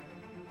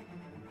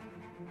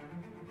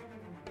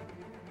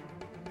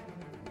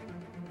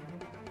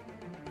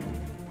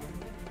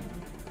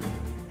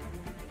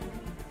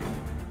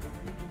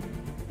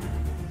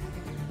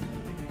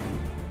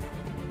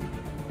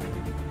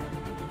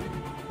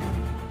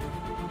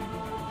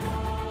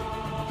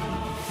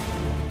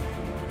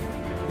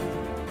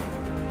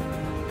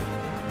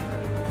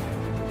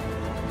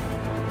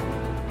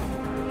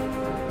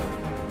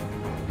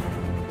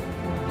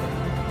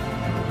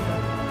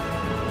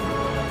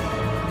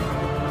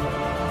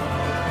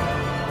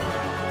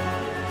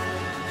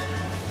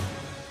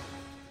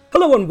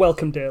Hello and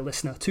welcome, dear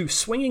listener, to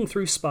Swinging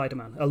Through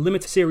Spider-Man, a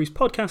limited series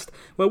podcast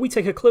where we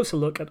take a closer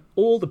look at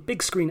all the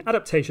big screen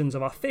adaptations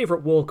of our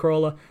favourite wall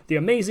crawler, the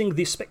amazing,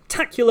 the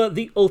spectacular,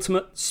 the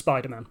ultimate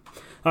Spider-Man.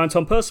 I'm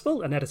Tom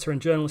Percival, an editor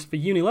and journalist for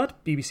Unilad,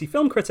 BBC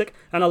film critic,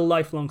 and a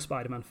lifelong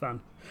Spider-Man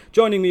fan.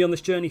 Joining me on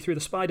this journey through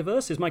the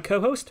Spider-Verse is my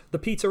co-host, the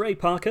Peter A.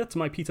 Parker to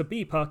my Peter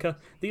B. Parker,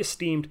 the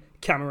esteemed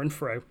Cameron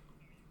Froh.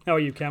 How are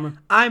you, Cameron?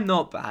 I'm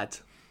not bad.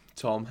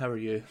 Tom, how are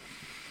you?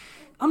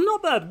 I'm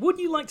not bad. Would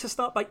you like to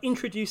start by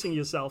introducing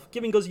yourself,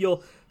 giving us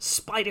your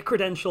spider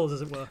credentials,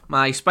 as it were?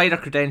 My spider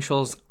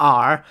credentials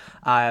are,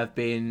 I have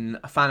been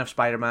a fan of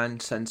Spider-Man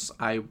since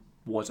I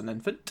was an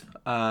infant.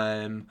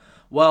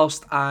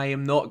 Whilst I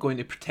am not going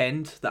to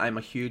pretend that I'm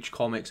a huge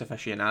comics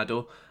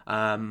aficionado,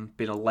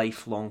 been a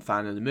lifelong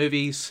fan of the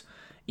movies,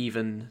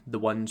 even the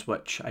ones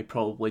which I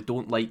probably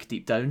don't like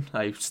deep down,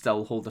 I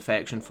still hold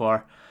affection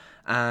for.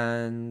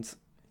 And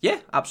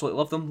yeah, absolutely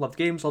love them. Love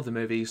the games, love the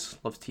movies,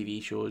 love the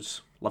TV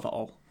shows, love it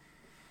all.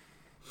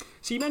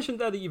 So you mentioned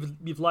there that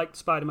you've liked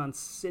Spider-Man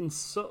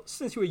since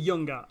you were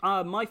younger.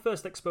 My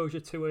first exposure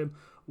to him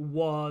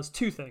was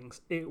two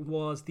things. It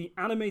was the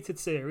animated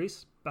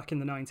series back in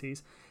the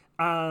 90s,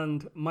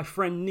 and my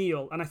friend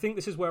Neil, and I think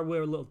this is where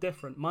we're a little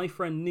different. My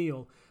friend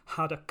Neil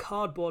had a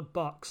cardboard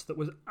box that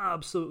was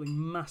absolutely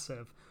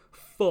massive,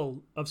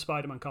 full of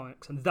Spider-Man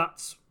comics, and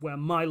that's where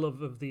my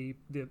love of the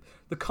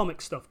comic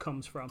stuff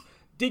comes from.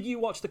 Did you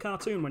watch the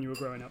cartoon when you were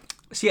growing up?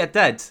 See, I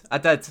did.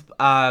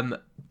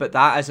 But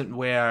that isn't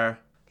where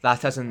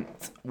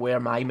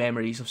my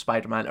memories of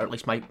Spider-Man, or at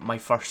least my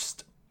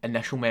first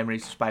initial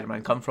memories of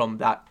Spider-Man come from.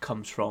 That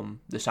comes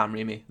from the Sam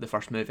Raimi, the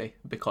first movie,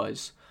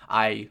 because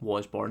I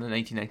was born in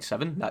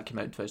 1997. That came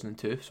out in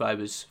 2002, so I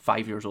was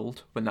 5 years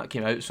old when that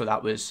came out. So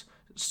that was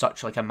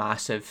such like a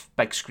massive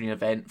big screen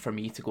event for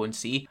me to go and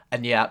see.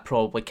 And yeah, it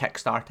probably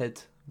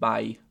kick-started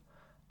my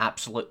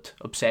absolute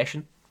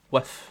obsession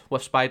with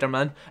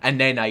Spider-Man, and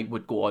then I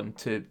would go on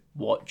to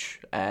watch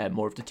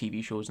more of the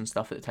TV shows and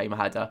stuff. At the time I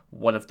had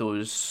one of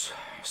those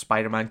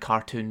Spider-Man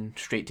cartoon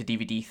straight to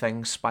DVD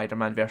things,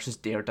 Spider-Man versus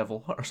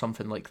Daredevil or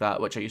something like that,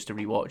 which I used to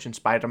rewatch, and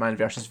Spider-Man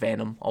versus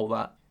Venom, all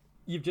that.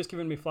 You've just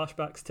given me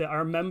flashbacks to, I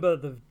remember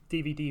the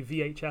DVD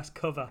VHS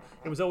cover.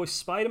 It was always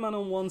Spider-Man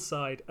on one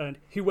side and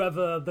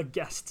whoever the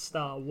guest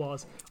star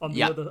was on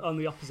the other, on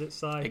the opposite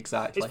side.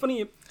 Exactly. It's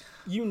funny,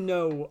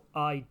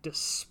 I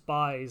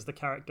despise the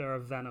character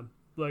of Venom.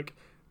 Like,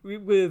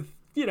 with,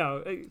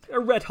 a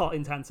red-hot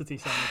intensity,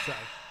 some would say.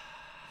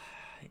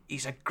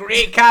 He's a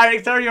great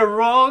character, you're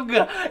wrong!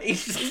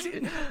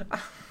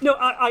 No,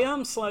 I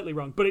am slightly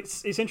wrong, but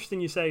it's interesting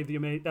you say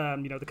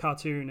the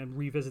cartoon and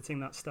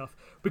revisiting that stuff,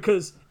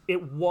 because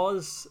it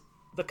was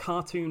the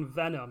cartoon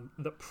Venom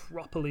that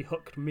properly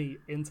hooked me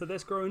into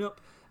this growing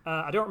up.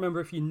 I don't remember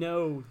if you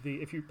know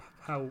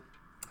how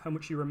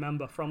much you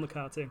remember from the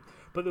cartoon,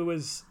 but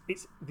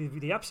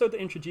the episode that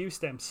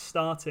introduced him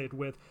started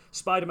with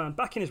Spider-Man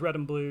back in his red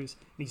and blues,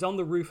 and he's on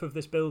the roof of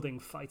this building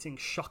fighting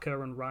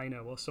Shocker and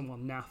Rhino or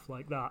someone naff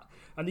like that,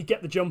 and you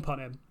get the jump on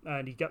him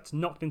and he gets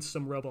knocked into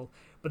some rubble,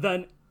 but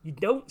then you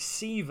don't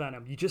see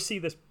Venom, you just see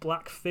this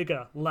black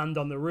figure land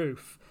on the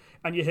roof,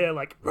 and you hear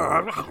like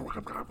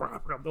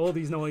all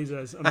these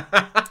noises, and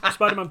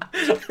Spider-Man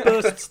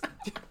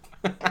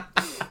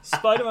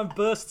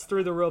bursts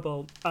through the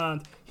rubble,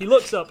 and he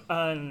looks up,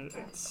 and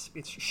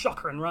it's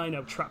Shocker and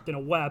Rhino trapped in a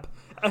web.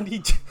 And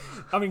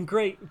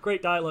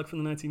great dialogue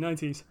from the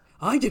 1990s.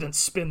 I didn't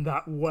spin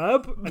that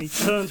web. And he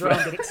turns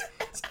around, and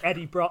it's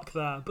Eddie Brock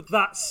there. But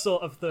that's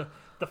sort of the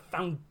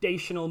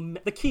foundational,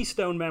 the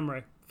keystone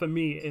memory for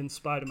me in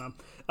Spider-Man.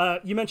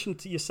 You mentioned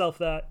to yourself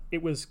that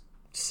it was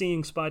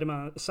seeing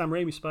Spider-Man, Sam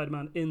Raimi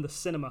Spider-Man in the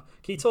cinema.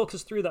 Can you talk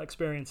us through that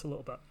experience a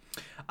little bit?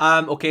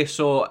 Okay,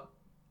 so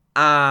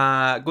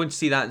going to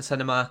see that in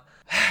cinema.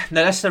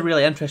 Now, this is a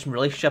really interesting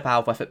relationship I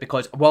have with it,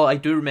 because while I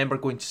do remember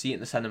going to see it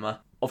in the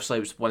cinema, obviously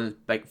it was one of the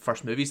big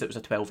first movies that was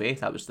a 12A.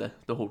 That was the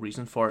whole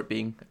reason for it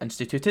being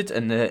instituted.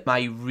 And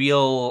my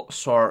real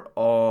sort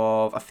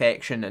of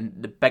affection and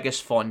the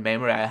biggest fond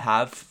memory I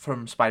have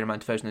from Spider-Man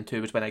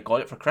 2002 was when I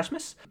got it for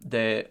Christmas.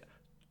 The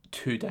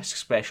 2-disc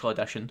special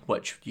edition,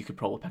 which you could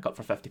probably pick up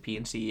for 50p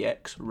in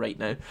CEX right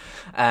now.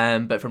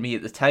 But for me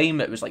at the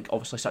time, it was like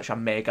obviously such a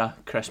mega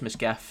Christmas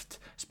gift.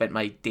 Spent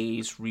my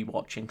days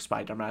rewatching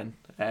Spider-Man,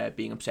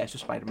 being obsessed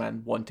with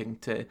Spider-Man, wanting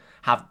to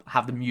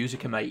have the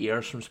music in my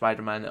ears from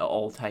Spider-Man at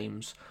all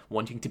times,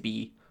 wanting to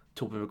be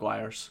Tobey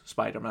Maguire's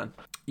Spider-Man.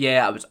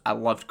 Yeah, I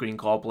loved Green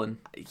Goblin.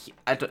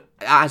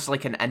 As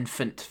like an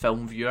infant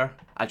film viewer,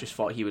 I just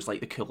thought he was like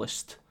the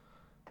coolest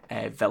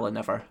villain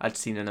ever I'd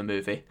seen in a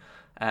movie.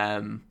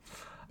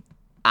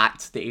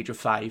 At the age of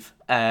 5,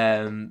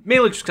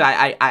 mainly just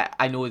because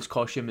I know his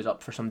costume is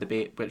up for some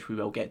debate, which we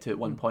will get to at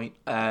one point.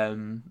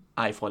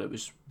 I thought it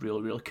was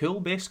really, really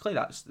cool. Basically,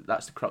 that's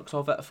the crux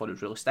of it. I thought it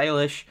was really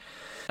stylish,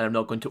 and I'm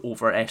not going to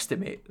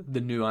overestimate the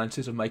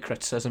nuances of my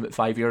criticism at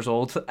 5 years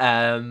old.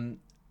 It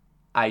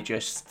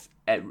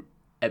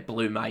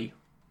blew my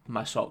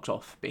my socks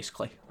off,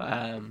 basically.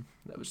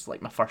 That was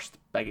like my first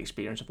big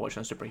experience of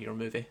watching a superhero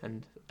movie,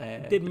 and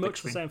Did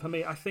much the same for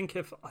me. I think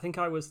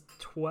I was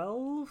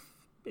 12,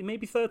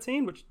 maybe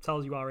 13, which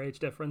tells you our age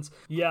difference.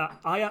 Yeah,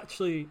 I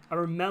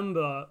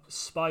remember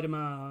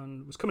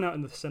Spider-Man was coming out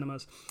in the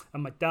cinemas,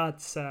 and my dad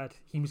said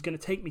he was going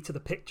to take me to the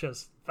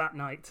pictures that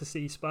night to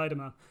see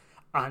Spider-Man,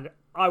 and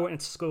I went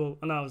into school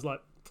and I was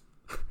like,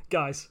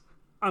 guys,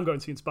 I'm going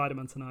to see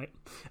Spider-Man tonight.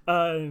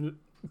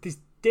 This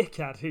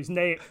dickhead whose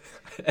name...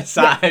 Is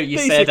that how you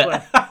said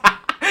it?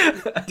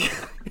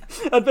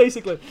 And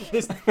basically,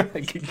 this...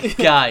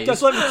 Guys.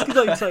 Just let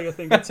me tell you a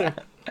thing or two.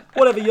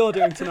 Whatever you're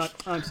doing tonight,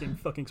 I'm seeing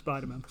fucking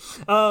Spider-Man.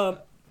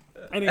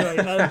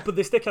 Anyway, but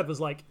this dickhead was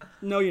like,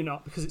 no, you're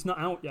not, because it's not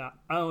out yet.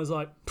 And I was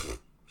like,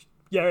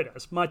 yeah, it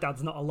is. My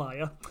dad's not a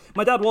liar.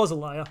 My dad was a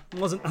liar. It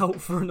wasn't out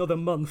for another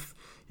month.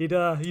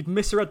 He'd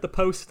misread the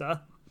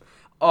poster.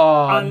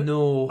 Oh,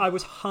 no. I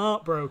was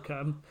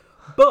heartbroken.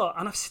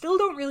 And I still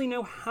don't really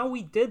know how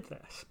he did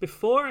this.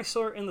 Before I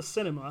saw it in the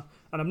cinema,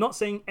 and I'm not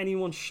saying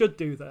anyone should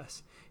do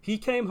this, he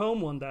came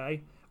home one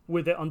day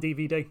with it on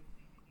DVD.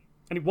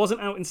 And it wasn't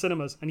out in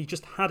cinemas, and he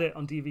just had it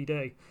on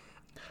DVD.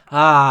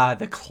 Ah,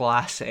 the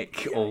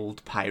classic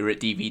old pirate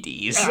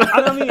DVDs. Yeah,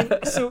 and I mean,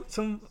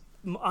 so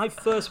I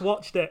first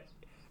watched it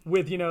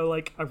with,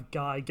 like a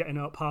guy getting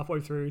up halfway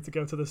through to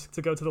go to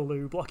the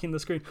loo, blocking the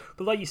screen.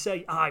 But like you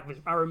say, I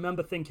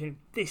remember thinking,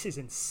 this is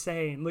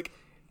insane. Like,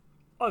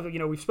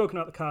 we've spoken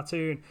about the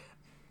cartoon.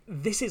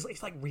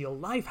 It's like real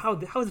life. How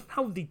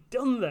have they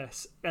done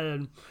this?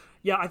 And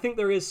yeah, I think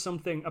there is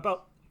something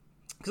about,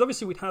 because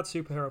obviously we'd had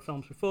superhero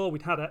films before.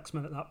 We'd had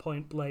X-Men at that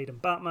point, Blade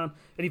and Batman,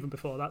 and even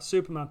before that,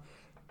 Superman.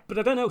 But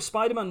I don't know,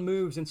 Spider-Man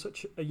moves in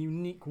such a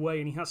unique way,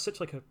 and he has such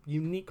like a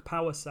unique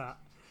power set.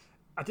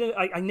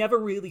 I never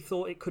really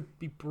thought it could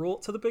be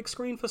brought to the big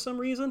screen for some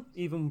reason,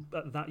 even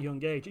at that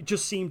young age. It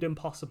just seemed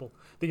impossible,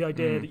 the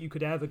idea that you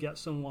could ever get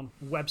someone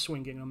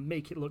web-swinging and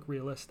make it look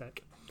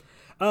realistic.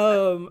 I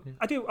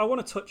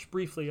want to touch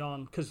briefly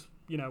on, because,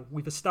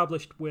 we've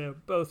established we're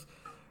both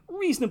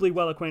reasonably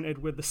well acquainted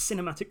with the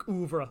cinematic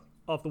oeuvre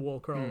of the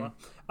Wallcrawler.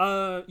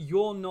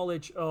 Your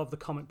knowledge of the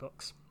comic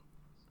books.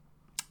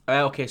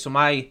 Okay, so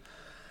I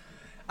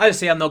would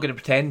say I'm not going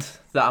to pretend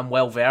that I'm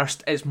well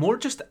versed. It's more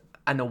just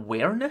an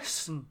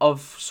awareness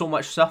of so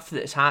much stuff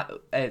that's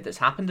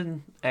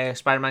happened in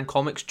Spider-Man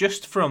comics,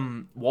 just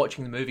from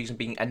watching the movies and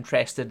being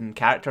interested in the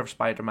character of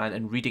Spider-Man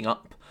and reading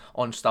up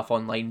on stuff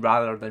online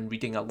rather than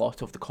reading a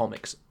lot of the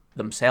comics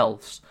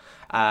themselves.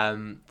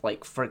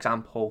 Like, for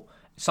example,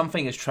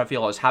 something as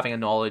trivial as having a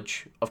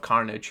knowledge of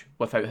Carnage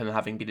without him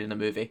having been in a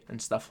movie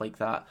and stuff like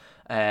that,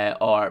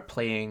 or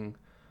playing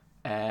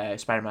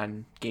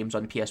Spider-Man games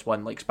on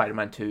PS1 like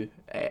Spider-Man 2,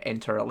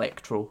 Enter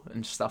Electro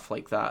and stuff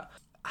like that.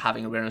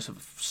 Having awareness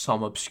of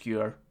some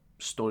obscure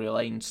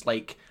storylines,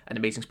 like in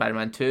Amazing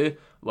Spider-Man 2,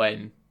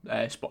 when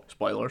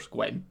spoilers,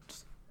 Gwen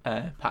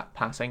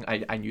passing.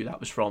 I knew that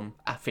was from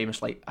a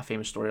famous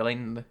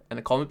storyline in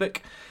the comic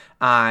book.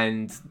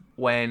 And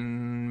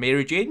when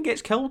Mary Jane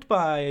gets killed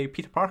by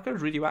Peter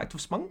Parker's radioactive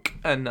spunk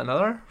in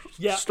another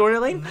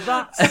storyline.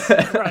 That's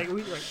right.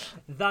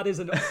 That is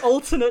an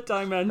alternate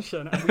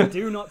dimension, and we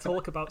do not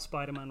talk about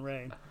Spider-Man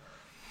Reign.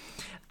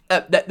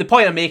 The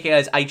point I'm making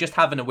is I just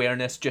have an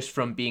awareness just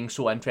from being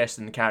so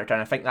interested in the character,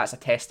 and I think that's a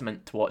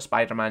testament to what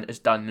Spider-Man has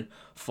done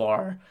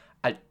for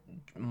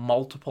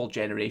multiple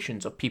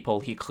generations of people.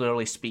 He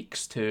clearly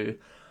speaks to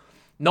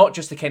not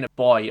just the kind of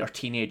boy or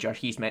teenager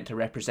he's meant to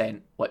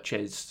represent, which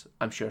is,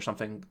 I'm sure,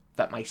 something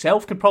that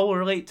myself can probably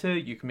relate to,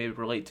 you can maybe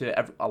relate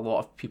to, a lot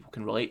of people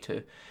can relate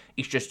to.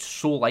 He's just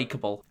so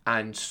likeable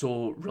and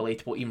so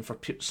relatable, even for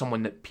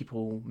someone that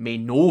people may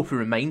know who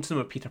reminds them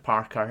of Peter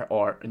Parker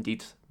or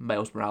indeed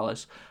Miles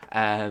Morales.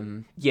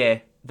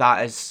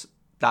 That's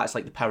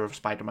like the power of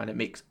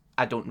Spider-Man.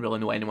 I don't really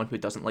know anyone who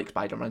doesn't like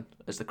Spider-Man,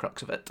 is the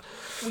crux of it.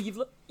 Well,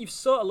 you've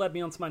sort of led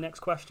me on to my next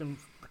question,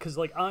 because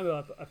like I'm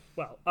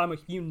a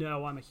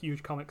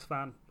huge comics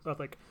fan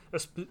of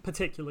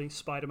particularly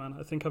Spider-Man.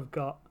 I think I've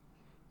got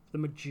the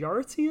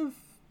majority of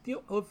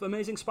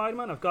Amazing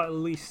Spider-Man. I've got at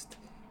least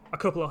a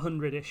couple of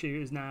 100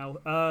 issues now.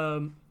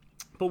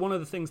 But one of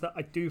the things that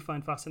I do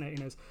find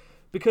fascinating is,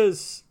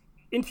 because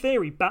in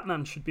theory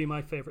Batman should be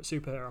my favorite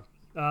superhero.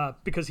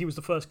 Because he was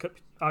the first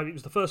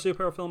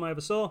superhero film I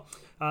ever saw.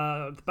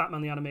 The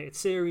Batman the Animated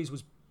Series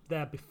was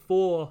there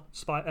before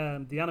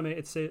the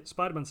animated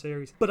Spider-Man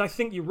series. But I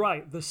think you're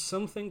right. There's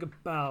something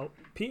about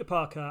Peter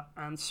Parker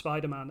and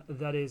Spider-Man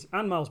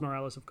and Miles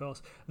Morales, of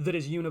course, that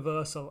is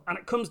universal. And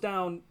it comes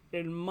down,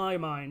 in my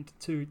mind,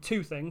 to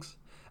two things.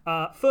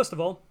 First of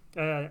all,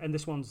 and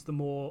this one's the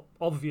more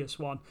obvious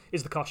one,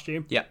 is the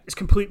costume. Yeah, it's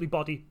completely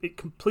body. It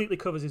completely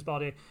covers his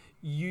body.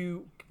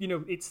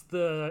 It's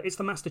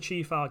the Master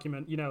Chief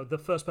argument, the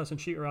first-person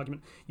shooter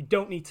argument. You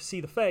don't need to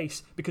see the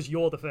face because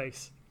you're the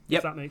face,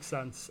 if that makes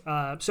sense.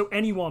 So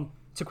anyone,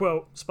 to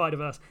quote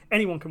Spider-Verse,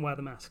 anyone can wear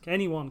the mask.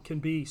 Anyone can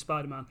be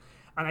Spider-Man.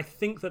 And I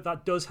think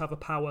that does have a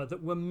power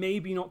that we're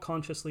maybe not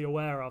consciously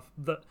aware of,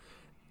 that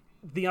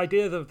the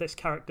idea of this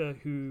character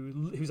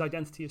whose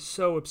identity is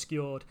so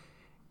obscured,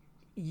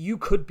 you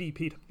could be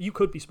Peter. You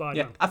could be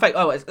Spider-Man. Yeah, I think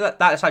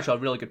that's actually a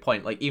really good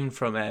point. Like even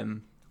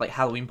from like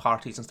Halloween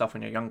parties and stuff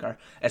when you're younger,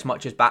 as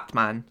much as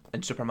Batman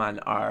and Superman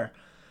are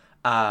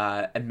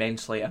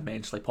immensely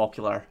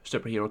popular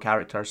superhero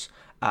characters,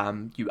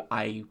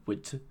 I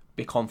would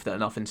be confident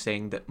enough in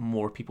saying that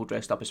more people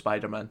dressed up as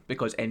Spider-Man,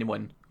 because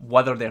anyone,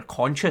 whether they're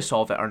conscious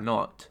of it or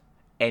not,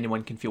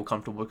 anyone can feel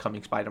comfortable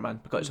becoming Spider-Man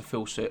because it's a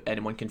full suit.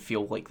 Anyone can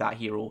feel like that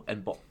hero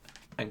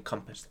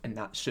encompassed in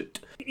that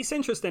suit. It's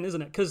interesting,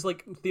 isn't it? Because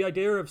like the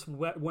idea of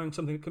wearing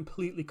something that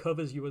completely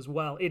covers you as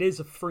well, it is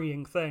a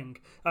freeing thing,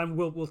 and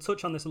we'll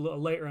touch on this a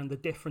little later, and the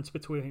difference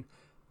between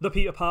the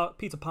Peter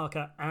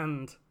Parker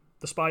and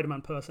the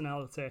Spider-Man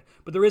personality.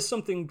 But there is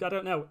something, I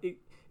don't know, it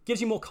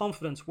gives you more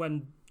confidence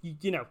when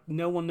you know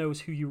no one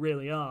knows who you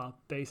really are,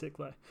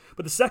 basically.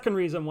 But the second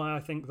reason why I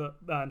think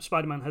that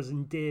Spider-Man has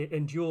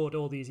endured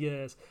all these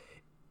years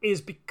is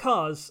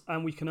because,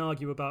 and we can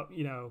argue about,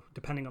 you know,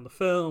 depending on the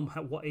film,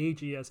 what age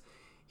he is,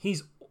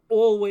 he's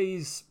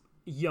always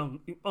young,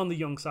 on the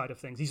young side of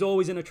things. He's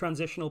always in a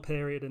transitional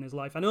period in his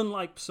life. And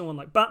unlike someone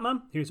like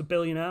Batman, who's a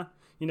billionaire,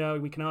 you know,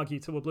 we can argue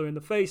till we're blue in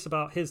the face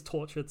about his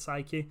tortured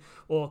psyche,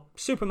 or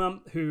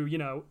Superman, who, you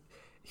know,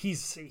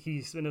 he's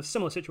in a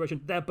similar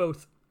situation. They're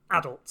both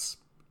adults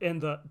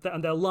and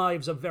their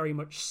lives are very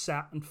much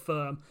set and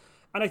firm.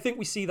 And I think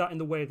we see that in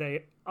the way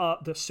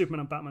that Superman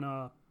and Batman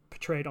are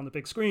portrayed on the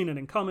big screen and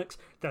in comics.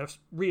 They're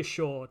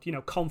reassured, you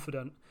know,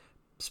 confident.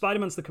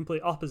 Spider-Man's the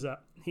complete opposite.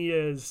 He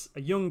is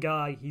a young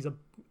guy. He's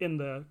in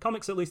the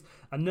comics at least,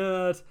 a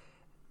nerd.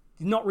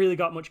 He's not really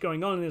got much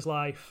going on in his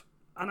life.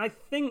 And I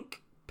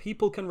think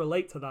people can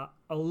relate to that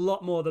a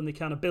lot more than they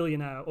can a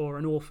billionaire or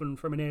an orphan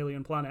from an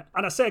alien planet.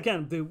 And I say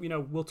again, you know,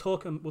 we'll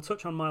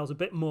touch on Miles a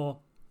bit more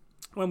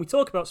when we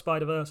talk about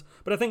Spider-Verse,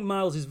 but I think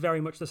Miles is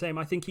very much the same.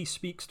 I think he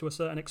speaks to a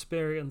certain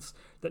experience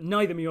that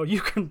neither me or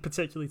you can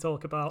particularly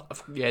talk about.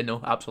 Yeah,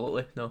 no,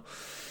 absolutely, no.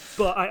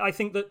 But I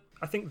think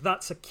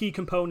that's a key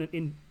component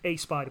in a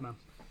Spider-Man.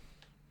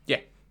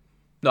 Yeah,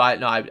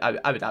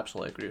 I would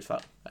absolutely agree with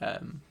that.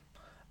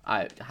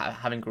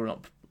 Having grown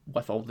up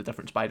with all the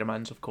different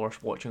Spider-Mans, of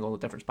course, watching all the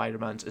different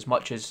Spider-Mans, as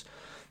much as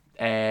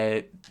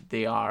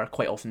they are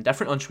quite often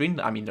different on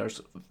screen. I mean,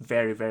 there's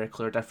very, very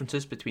clear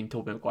differences between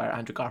Tobey Maguire,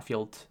 Andrew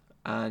Garfield,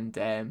 and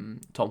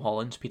Tom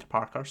Holland's Peter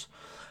Parker's,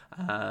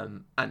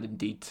 and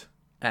indeed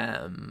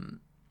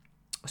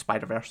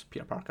Spider-Verse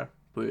Peter Parker,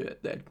 who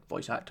the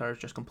voice actor has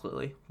just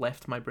completely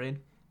left my brain.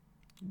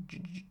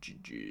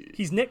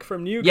 He's Nick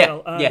from New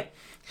Girl. Yeah.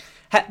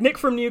 Nick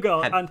from New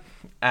Girl,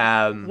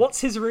 and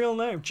what's his real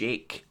name?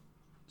 Jake.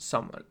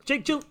 Someone.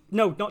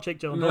 No, not Jake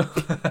Gyllenhaal.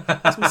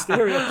 That's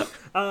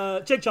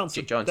Mysterio. Jake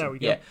Johnson. There we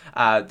go.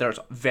 Yeah. There's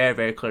very,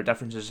 very clear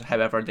differences.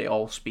 However, they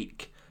all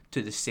speak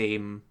to the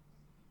same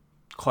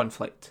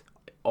conflict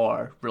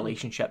or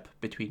relationship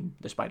between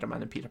the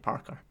Spider-Man and Peter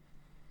Parker.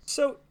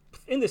 So,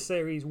 in this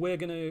series, we're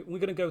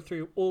gonna go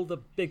through all the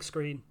big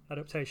screen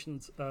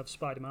adaptations of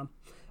Spider-Man,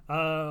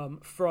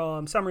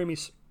 from Sam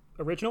Raimi's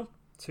original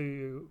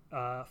to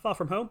Far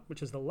From Home,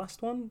 which is the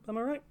last one. Am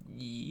I right?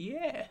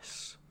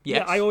 Yes.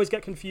 Yeah, I always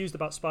get confused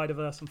about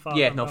Spider-Verse and Far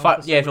From Home.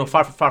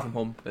 Far From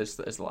Home is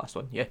the last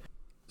one. Yeah.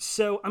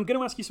 So I'm going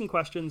to ask you some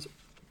questions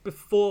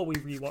before we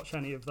rewatch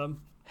any of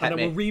them, and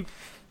then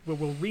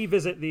we'll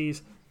revisit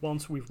these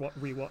once we've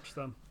rewatched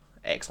them.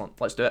 Excellent.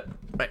 Let's do it.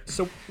 Right.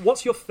 So,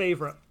 what's your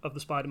favourite of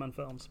the Spider-Man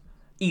films?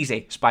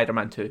 Easy.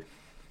 Spider-Man 2.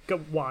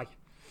 Why?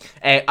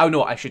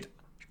 I should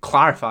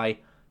clarify.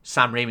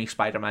 Sam Raimi's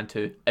Spider-Man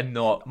 2 and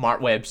not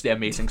Mark Webb's The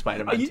Amazing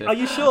Spider-Man 2. Are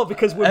you sure?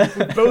 Because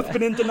we've both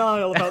been in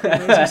denial about The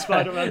Amazing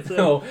Spider-Man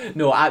 2.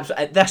 No,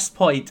 at this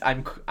point,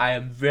 I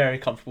am very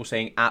comfortable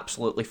saying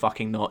absolutely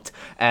fucking not.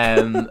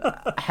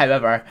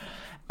 However,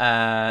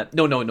 yeah,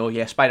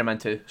 Spider-Man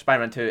 2.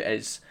 Spider-Man 2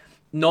 is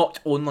not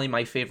only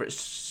my favourite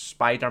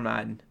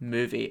Spider-Man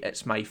movie,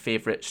 it's my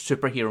favourite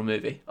superhero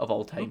movie of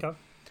all time. Okay.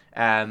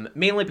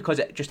 Mainly because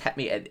it just hit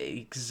me at the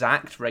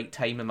exact right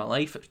time in my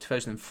life. It was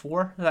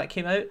 2004 that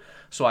came out,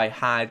 so I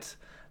had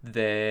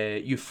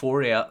the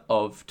euphoria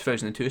of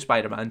 2002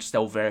 Spider-Man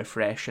still very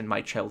fresh in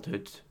my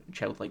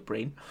childlike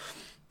brain.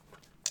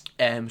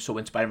 So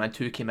when Spider-Man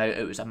 2 came out,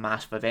 it was a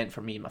massive event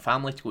for me and my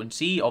family to go and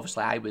see.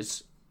 Obviously, I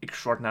was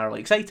extraordinarily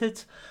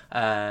excited. We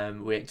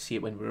went to see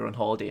it when we were on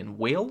holiday in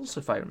Wales,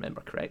 if I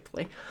remember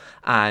correctly,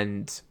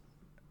 and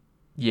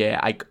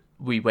yeah,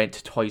 we went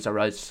to Toys R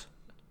Us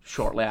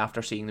shortly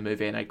after seeing the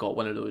movie, and I got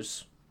one of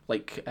those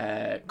like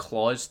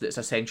claws that's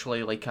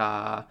essentially like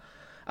a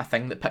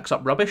thing that picks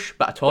up rubbish,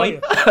 but a toy.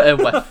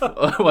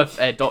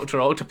 with Dr.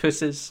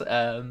 Octopus's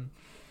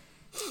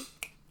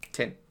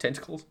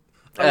tentacles.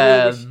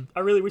 I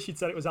really wish you'd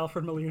said it was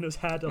Alfred Molina's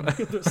head on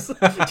this.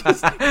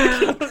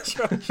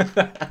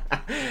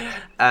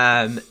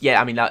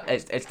 Yeah, I mean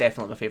it's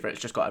definitely my favourite.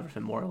 It's just got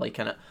everything more like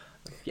in it.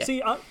 Yeah.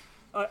 See,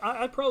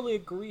 I probably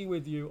agree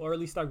with you, or at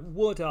least I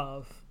would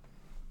have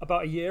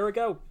about a year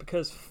ago,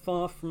 because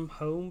Far From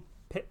Home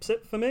pips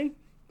it for me.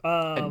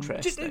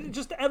 Interesting.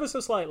 Just ever so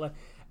slightly.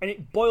 And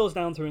it boils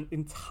down to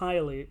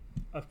entirely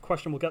a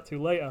question we'll get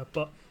to later,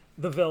 but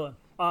the villain.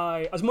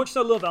 As much as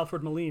I love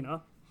Alfred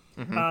Molina,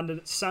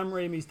 and Sam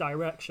Raimi's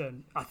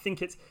direction, I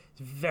think it's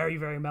very,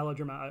 very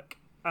melodramatic,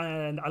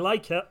 and I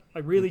like it. I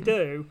really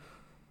do.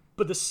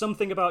 But there's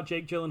something about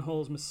Jake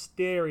Gyllenhaal's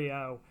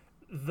Mysterio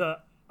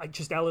that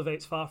just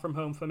elevates Far From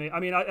Home for me. I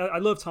mean, I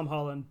love Tom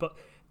Holland, but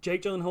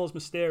Jake Gyllenhaal's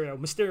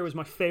Mysterio is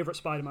my favorite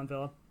Spider-Man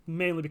villain,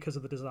 mainly because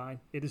of the design.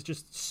 It is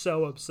just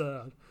so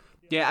absurd.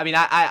 Yeah, I mean,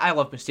 I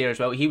love Mysterio as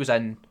well. He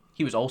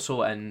was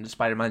also in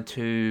Spider-Man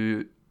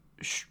 2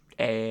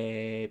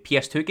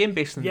 PS2 game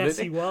based on the movie. Yes,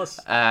 he was.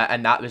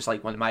 And that was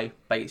like one of my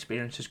big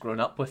experiences growing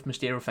up with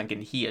Mysterio,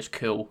 thinking he is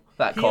cool.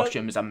 That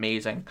costume is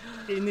amazing.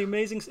 In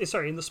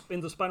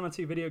the Spider-Man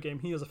 2 video game,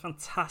 he has a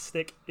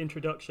fantastic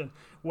introduction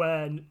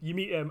when you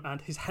meet him and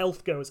his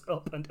health goes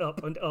up and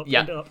up and up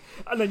and up,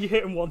 and then you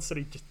hit him once and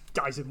he just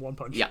dies in one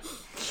punch. Yeah.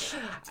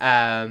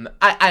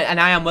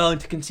 I am willing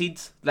to concede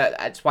that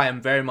that's why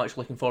I'm very much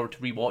looking forward to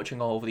rewatching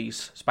all of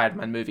these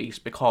Spider-Man movies,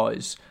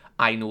 because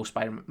I know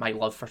my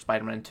love for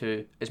Spider-Man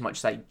 2, as much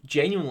as I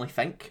genuinely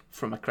think,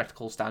 from a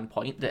critical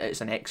standpoint, that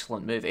it's an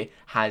excellent movie,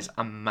 has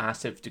a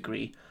massive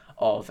degree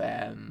of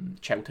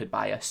childhood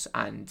bias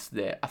and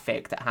the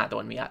effect it had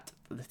on me at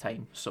the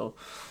time. So,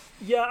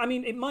 yeah, I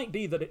mean, it might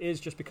be that it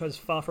is just because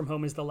Far From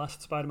Home is the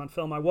last Spider-Man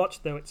film I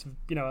watched, though it's,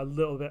 a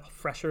little bit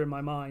fresher in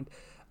my mind.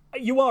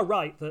 You are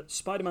right that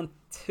Spider-Man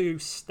 2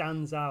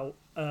 stands out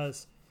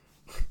as...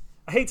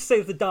 I hate to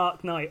say the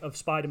Dark Knight of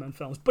Spider-Man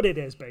films, but it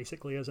is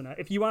basically, isn't it?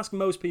 If you ask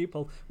most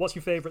people, what's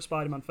your favourite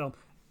Spider-Man film,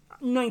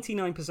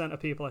 99% of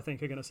people, I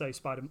think, are going to say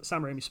Sam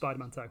Raimi's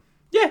Spider-Man 2.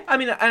 Yeah, I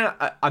mean,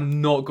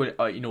 I'm not going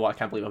to... you know what, I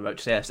can't believe I'm about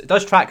to say this. It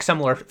does track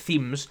similar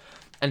themes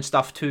and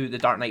stuff to the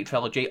Dark Knight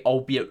trilogy,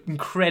 albeit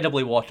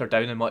incredibly watered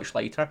down and much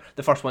lighter.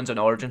 The first one's an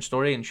origin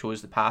story and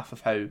shows the path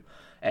of how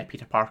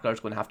Peter Parker is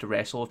going to have to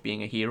wrestle with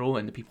being a hero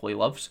and the people he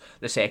loves.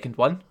 The second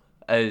one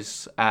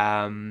is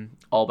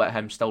all about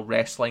him still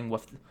wrestling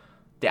with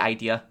the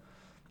idea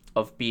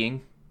of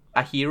being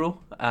a hero,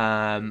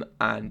 and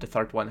the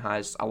third one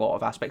has a lot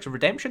of aspects of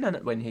redemption in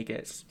it when he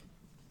gets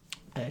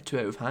too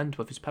out of hand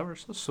with his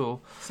powers.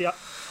 So, see,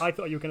 I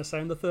thought you were going to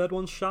say the third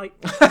one's shite.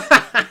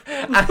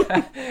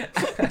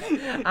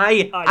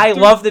 I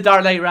love The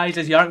Dark Knight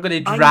Rises. You aren't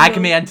going to drag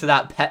me into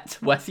that pit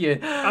with you.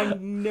 I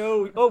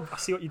know. Oh, I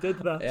see what you did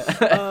there.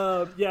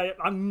 Yeah,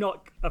 I'm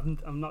not going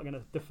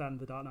to defend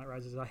The Dark Knight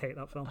Rises. I hate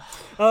that film.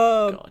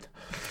 God.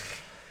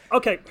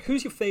 Okay,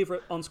 who's your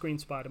favourite on-screen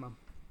Spider-Man?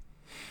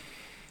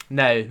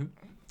 Now,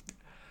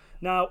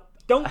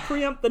 don't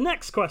preempt the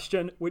next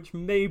question, which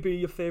may be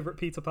your favourite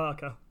Peter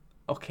Parker.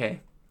 Okay.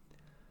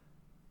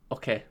 Oh,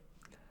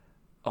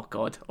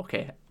 God.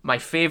 Okay. My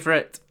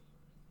favourite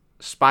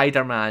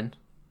Spider-Man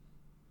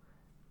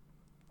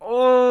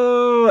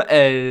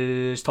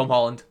is Tom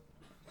Holland.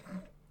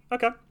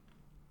 Okay.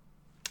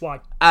 Why?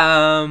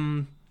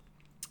 I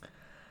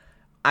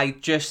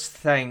just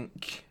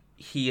think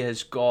he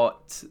has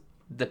got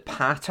the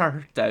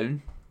patter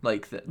down,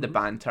 like the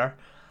banter.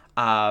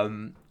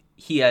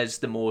 He is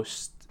the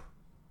most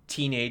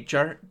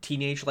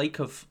teenage-like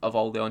of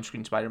all the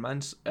on-screen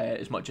Spider-Mans,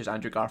 as much as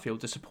Andrew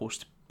Garfield is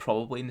supposed to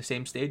probably in the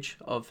same stage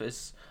of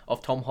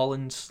Tom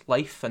Holland's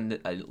life, and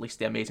at least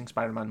the Amazing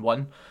Spider-Man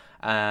 1.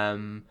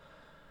 I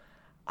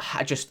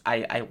just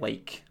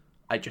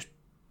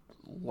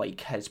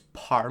like his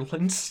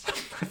parlance,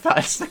 if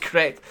that's the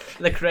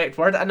correct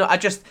word. I know,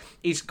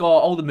 he's got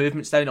all the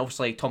movements down.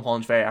 Obviously, Tom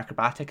Holland's very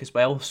acrobatic as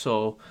well,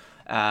 so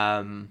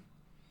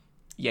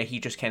he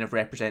just kind of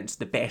represents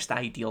the best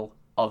ideal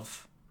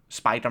of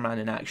Spider-Man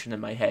in action in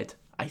my head,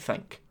 I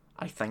think.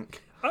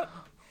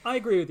 I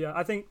agree with you.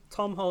 I think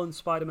Tom Holland's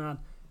Spider-Man,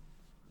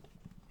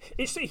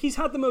 he's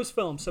had the most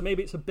films, so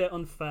maybe it's a bit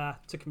unfair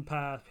to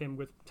compare him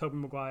with Tobey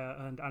Maguire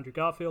and Andrew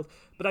Garfield,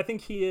 but I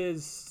think he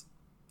is...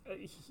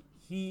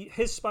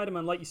 his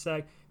Spider-Man, like you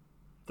say,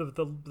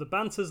 the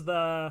banter's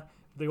there,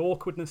 the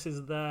awkwardness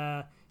is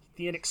there,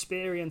 the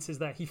inexperience is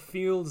there. He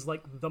feels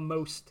like the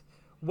most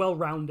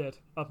well-rounded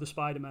of the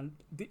Spider-Man.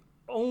 The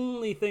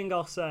only thing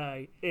I'll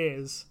say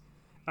is,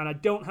 and I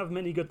don't have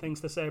many good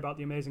things to say about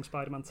The Amazing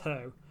Spider-Man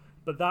 2,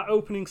 but that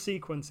opening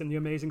sequence in The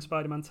Amazing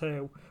Spider-Man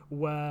 2,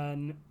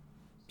 when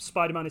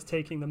Spider-Man is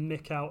taking the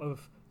mick out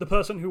of the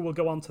person who will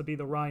go on to be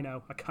the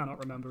Rhino, I cannot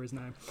remember his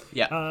name.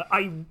 Yeah.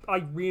 I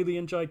really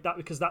enjoyed that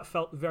because that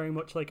felt very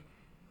much like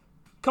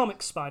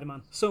comic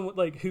Spider-Man, someone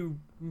like who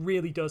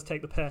really does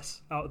take the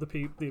piss out of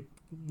the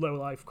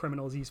low-life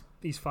criminals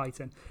he's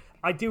fighting.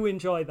 I do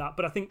enjoy that,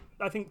 but I think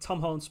Tom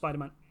Holland's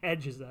Spider-Man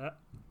edges it.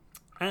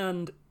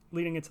 And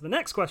leading into the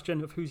next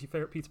question of who's your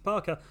favorite Peter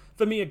Parker,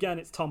 for me again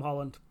it's Tom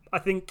Holland. I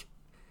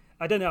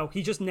don't know,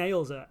 he just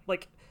nails it.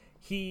 Like,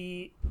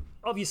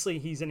 obviously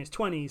he's in his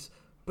 20s,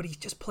 but he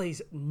just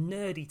plays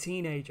nerdy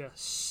teenager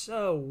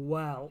so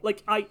well.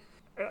 Like,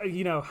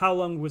 how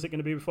long was it going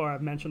to be before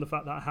I've mentioned the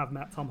fact that I have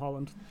met Tom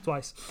Holland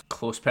twice?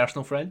 Close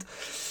personal friend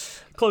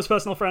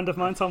of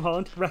mine, Tom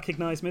Holland,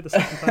 recognised me the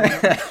second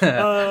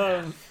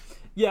time.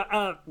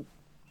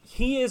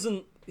 He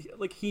isn't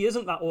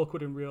that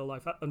awkward in real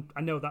life.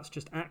 I know that's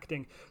just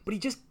acting, but he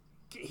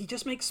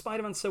just makes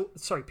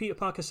Peter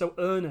Parker so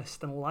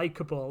earnest and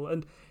likable,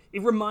 and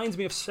it reminds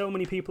me of so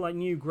many people I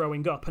knew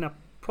growing up, and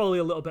probably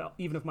a little bit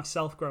even of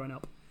myself growing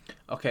up.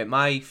 Okay,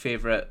 my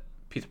favourite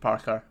Peter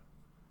Parker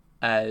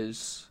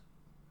is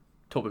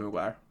Tobey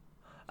Maguire.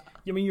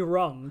 You mean you're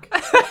wrong?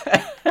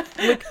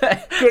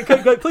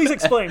 Please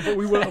explain, but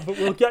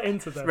we'll get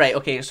into this. Right,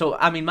 okay, so,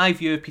 I mean, my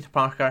view of Peter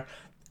Parker,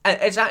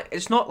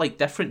 it's not, like,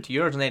 different to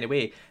yours in any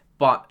way,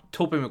 but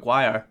Tobey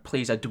Maguire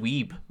plays a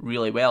dweeb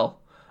really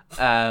well.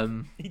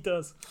 He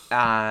does.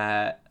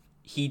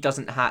 He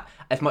doesn't have,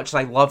 as much as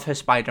I love his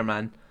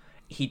Spider-Man,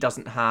 he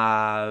doesn't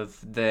have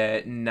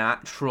the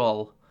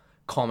natural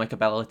comic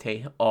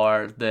ability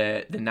or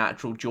the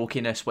natural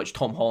jokiness which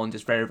Tom Holland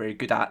is very, very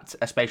good at,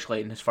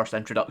 especially in his first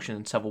introduction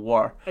in Civil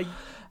War.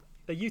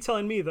 Are you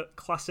telling me that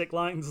classic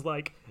lines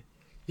like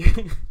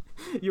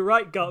 "You're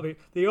right, Garby.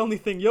 The only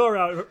thing you're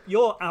out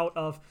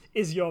of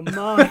is your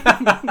mind"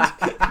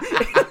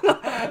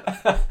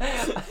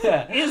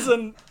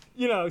 isn't,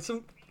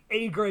 some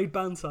A-grade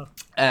banter?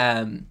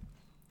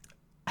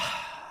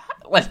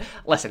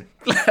 Listen.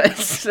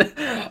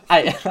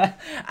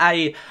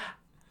 I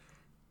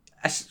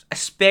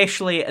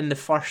especially in the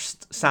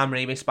first Sam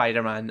Raimi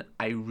Spider-Man,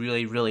 I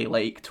really, really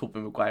like Tobey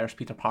Maguire's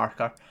Peter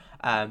Parker.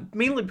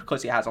 Mainly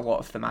because he has a lot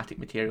of thematic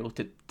material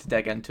to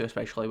dig into,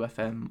 especially with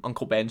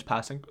Uncle Ben's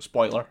passing.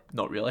 Spoiler,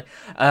 not really.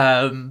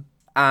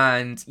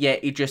 And yeah,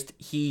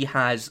 he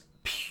has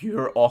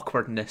pure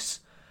awkwardness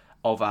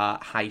of a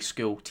high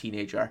school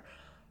teenager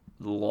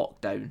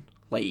locked down.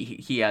 Like,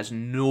 he has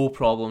no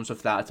problems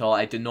with that at all.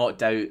 I do not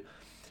doubt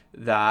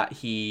that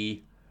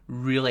he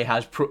really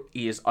has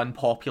he is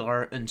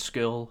unpopular in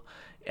school.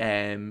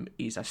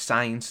 He's a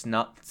science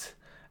nut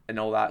and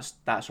all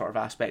that sort of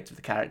aspect of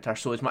the character.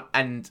 So it's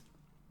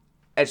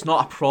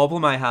not a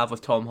problem I have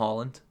with Tom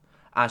Holland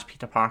as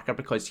Peter Parker,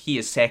 because he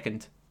is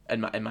second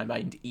in my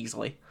mind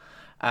easily.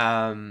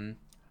 But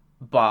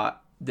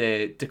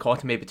the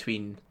dichotomy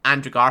between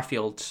Andrew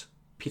Garfield's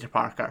Peter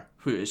Parker,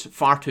 who is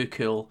far too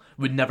cool,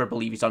 would never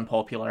believe he's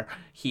unpopular.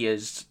 He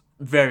is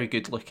very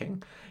good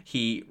looking.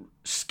 He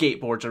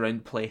skateboards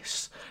around the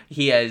place.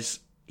 He is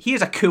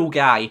a cool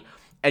guy,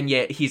 and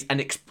yet he's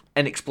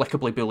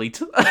inexplicably bullied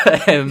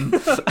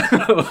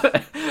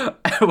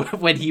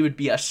when he would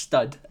be a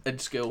stud in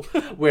school.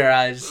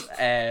 Whereas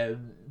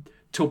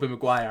Tobey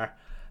Maguire,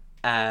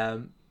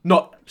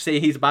 not say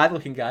he's a bad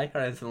looking guy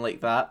or anything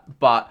like that,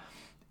 but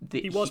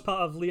he was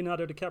part of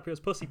Leonardo DiCaprio's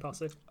Pussy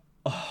Posse.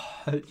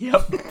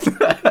 Yep.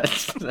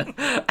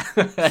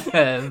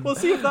 We'll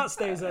see if that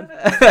stays in.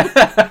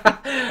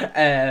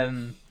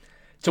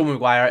 Tobey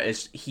Maguire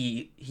is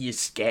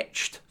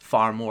sketched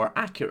far more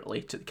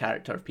accurately to the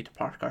character of Peter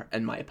Parker,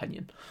 in my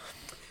opinion.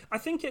 I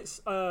think it's,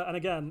 and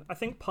again, I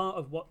think part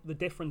of what the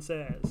difference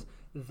is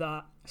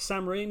that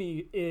Sam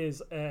Raimi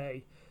is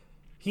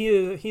he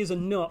is a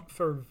nut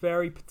for a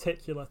very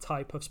particular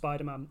type of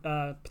Spider-Man,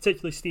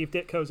 particularly Steve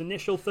Ditko's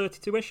initial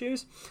 32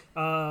 issues,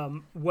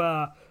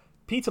 where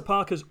Peter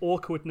Parker's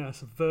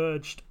awkwardness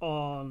verged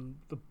on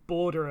the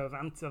border of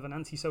an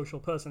antisocial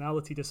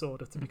personality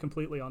disorder, to be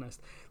completely honest.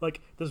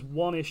 Like, there's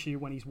one issue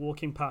when he's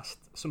walking past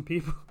some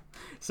people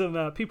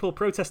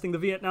protesting the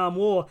Vietnam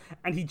War,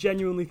 and he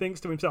genuinely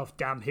thinks to himself,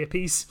 "Damn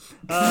hippies."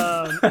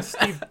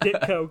 Steve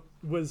Ditko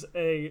was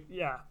a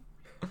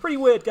pretty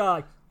weird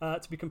guy,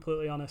 to be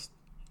completely honest.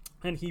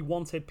 And he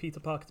wanted Peter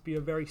Parker to be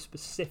a very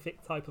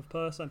specific type of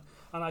person.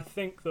 And I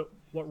think that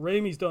what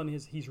Raimi's done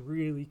is he's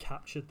really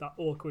captured that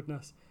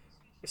awkwardness,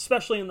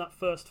 especially in that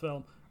first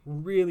film,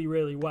 really,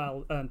 really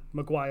well. And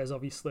Maguire's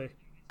obviously,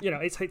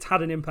 it's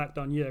had an impact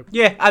on you.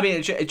 Yeah, I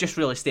mean, it just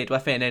really stayed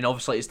with me, and then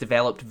obviously it's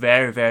developed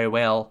very, very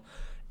well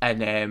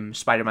in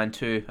Spider-Man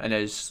 2 and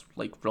his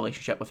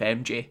relationship with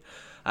MJ,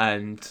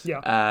 and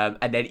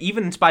then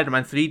even in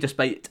Spider-Man 3,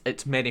 despite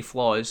its many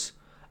flaws,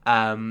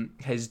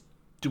 his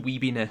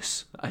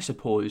dweebiness, I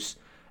suppose,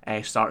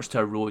 starts to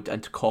erode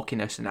into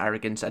cockiness and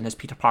arrogance in his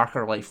Peter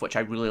Parker life, which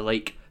I really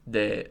like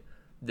the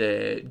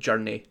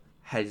journey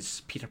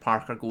his Peter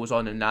Parker goes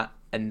on in that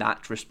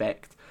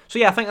respect. So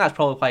yeah, I think that's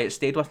probably why it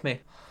stayed with me.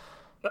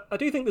 I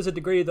do think there's a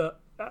degree that,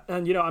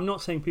 and I'm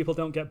not saying people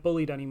don't get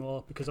bullied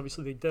anymore, because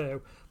obviously they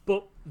do,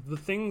 but the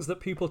things that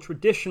people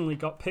traditionally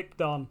got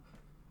picked on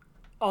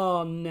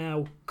are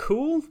now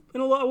cool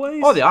in a lot of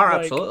ways. Oh, they are,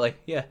 absolutely,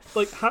 yeah.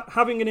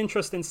 Having an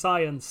interest in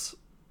science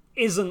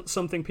isn't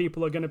something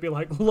people are going to be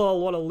like, lol,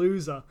 what a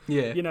loser.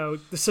 Yeah.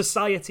 The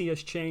society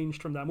has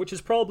changed from them, which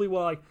is probably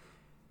why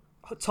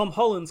Tom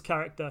Holland's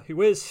character,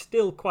 who is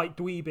still quite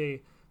dweeby,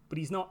 but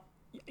he's not.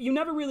 You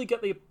never really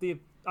get the.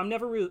 I've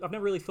never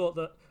really thought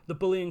that the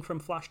bullying from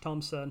Flash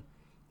Thompson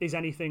is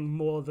anything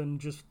more than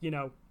just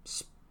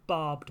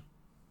sparbed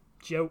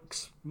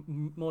jokes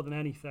more than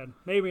anything.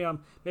 Maybe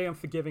I'm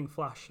forgiving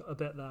Flash a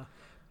bit there,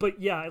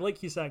 but yeah,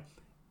 like you say,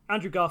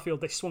 Andrew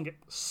Garfield, they swung it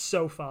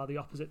so far the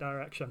opposite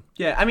direction.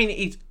 Yeah, I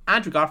mean,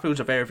 Andrew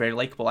Garfield's a very, very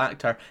likable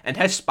actor, and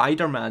his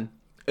Spider-Man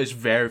is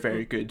very,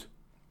 very good.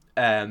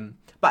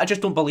 But I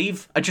just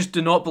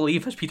do not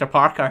believe his Peter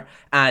Parker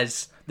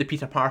as the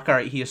Peter Parker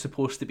he is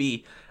supposed to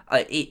be.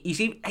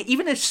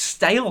 Even his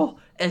style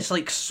is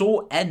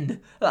so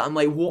in that I'm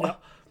like, what?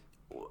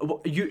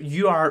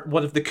 you are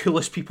one of the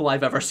coolest people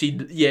I've ever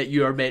seen, yet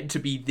you are meant to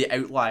be the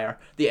outlier,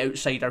 the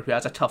outsider who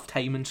has a tough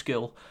time in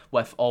school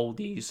with all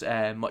these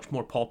much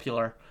more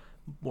popular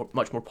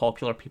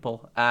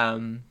people.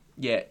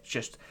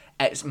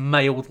 It's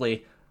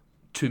mildly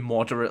to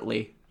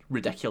moderately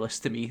ridiculous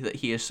to me that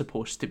he is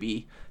supposed to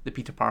be the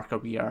Peter Parker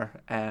we're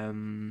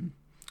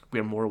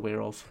more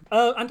aware of.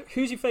 And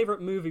who's your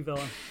favourite movie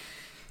villain?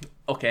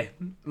 Okay,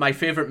 my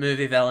favourite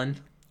movie villain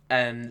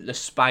in the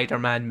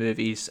Spider-Man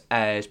movies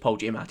is Paul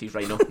Giamatti's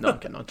Rhino. No, I'm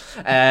kidding on.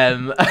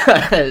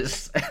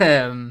 It's,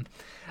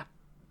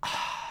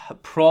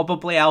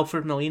 probably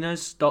Alfred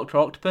Molina's Dr.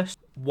 Octopus.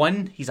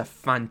 One, he's a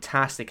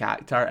fantastic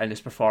actor, and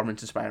his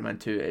performance in Spider-Man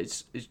 2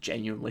 is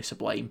genuinely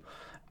sublime.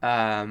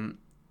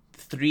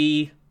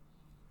 3,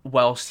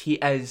 whilst he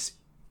is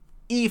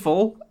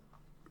evil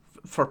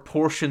for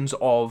portions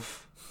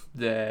of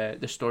the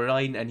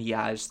storyline, and he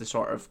has the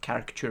sort of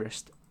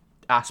caricaturist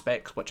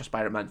aspects which a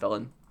Spider-Man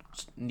villain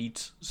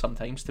needs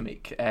sometimes to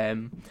make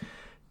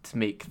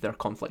their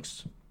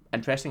conflicts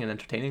interesting and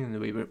entertaining in the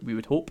way we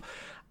would hope.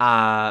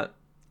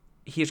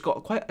 He's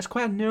got quite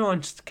a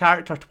nuanced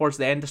character towards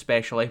the end,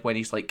 especially when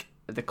he's like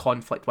the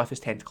conflict with his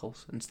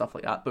tentacles and stuff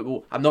like that. But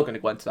I'm not going to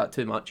go into that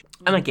too much.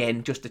 And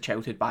again, just the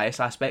childhood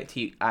bias aspect.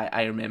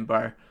 I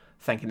remember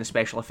thinking the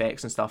special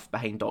effects and stuff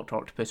behind Dr.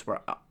 Octopus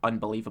were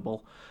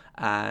unbelievable,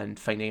 and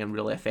finding him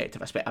really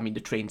effective. I mean, the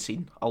train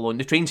scene alone.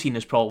 The train scene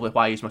is probably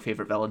why he's my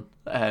favourite villain,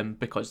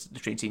 because the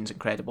train scene is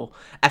incredible.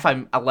 If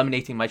I'm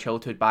eliminating my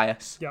childhood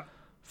bias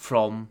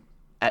from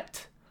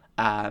it,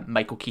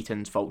 Michael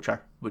Keaton's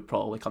Vulture would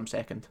probably come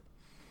second.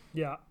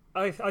 Yeah,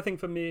 I think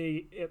for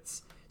me,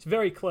 it's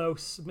very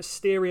close.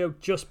 Mysterio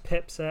just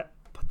pips it,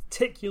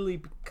 particularly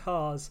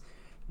because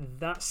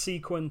that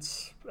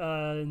sequence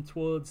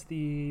towards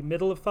the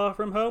middle of Far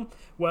From Home,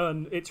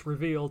 when it's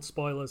revealed,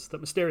 spoilers,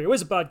 that Mysterio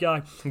is a bad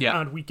guy,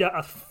 and we get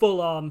a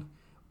full-on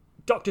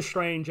Doctor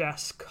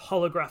Strange-esque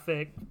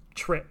holographic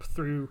trip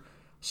through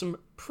some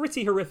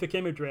pretty horrific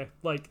imagery,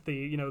 like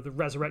the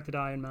resurrected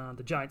Iron Man,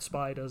 the giant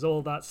spiders,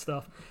 all that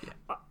stuff.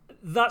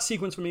 That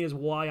sequence for me is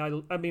why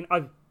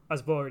as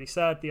I've already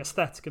said, the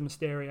aesthetic of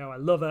Mysterio, I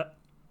love it.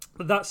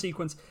 But that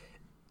sequence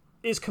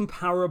is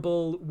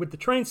comparable with the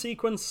train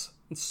sequence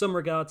in some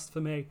regards for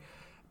me.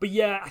 But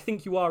yeah, I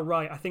think you are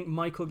right. I think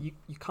Michael, you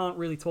can't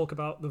really talk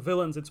about the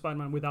villains in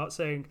Spider-Man without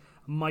saying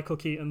Michael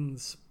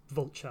Keaton's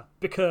Vulture,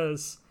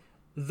 because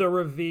the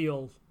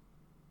reveal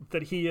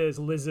that he is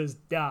Liz's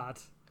dad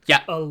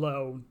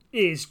alone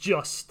is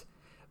just...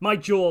 My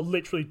jaw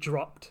literally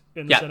dropped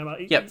in the cinema.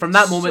 From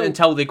that moment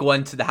until they go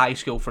into the high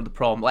school for the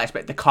prom, let's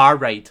bet the car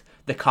ride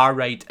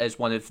is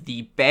one of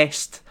the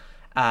best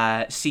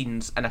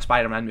scenes in a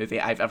Spider-Man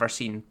movie I've ever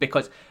seen,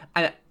 because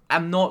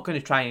I'm not going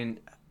to try and...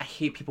 I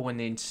hate people when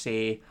they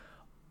say...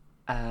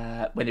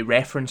 when they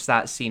reference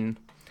that scene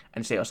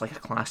and say it's like a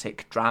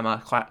classic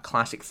drama,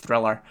 classic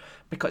thriller,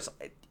 because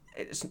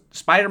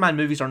Spider-Man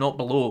movies are not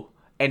below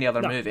any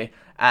other movie.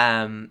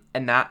 And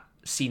that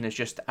scene is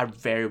just a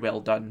very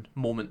well done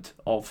moment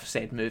of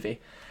said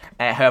movie.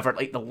 However,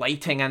 like, the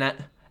lighting in it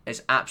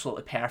is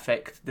absolutely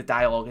perfect. The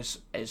dialogue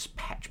is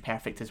pitch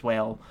perfect as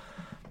well.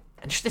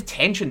 And just the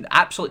tension,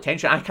 absolute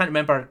tension. I can't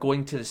remember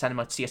going to the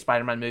cinema to see a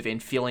Spider-Man movie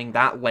and feeling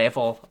that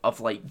level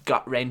of like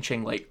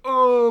gut-wrenching, like,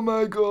 oh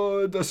my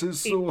god, this is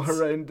so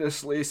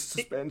horrendously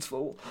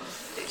suspenseful.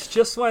 It's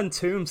just when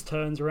Toomes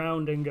turns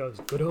around and goes,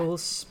 good old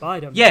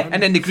Spider-Man. Yeah,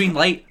 and then the green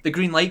light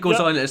goes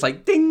on and it's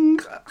like, ding!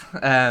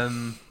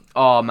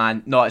 Oh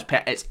man, no,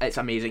 it's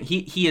amazing.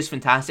 He is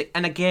fantastic.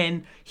 And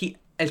again, he,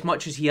 as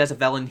much as he is a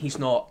villain, he's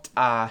not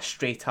a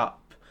straight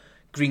up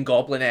Green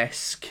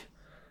Goblin-esque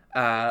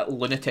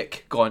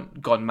lunatic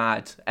gone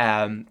mad.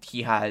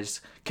 He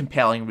has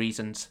compelling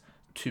reasons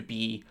to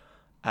be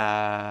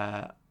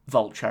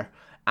Vulture,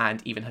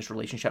 and even his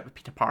relationship with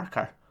Peter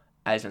Parker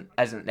isn't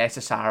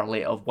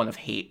necessarily of one of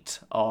hate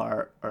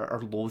or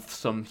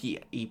loathsome. He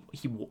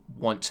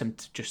wants him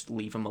to just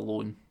leave him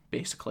alone,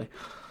 basically.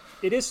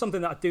 It is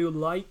something that I do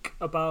like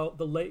about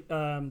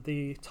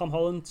the Tom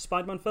Holland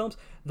Spider-Man films.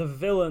 The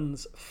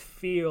villains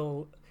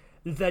feel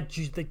that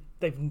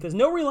there's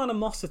no real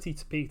animosity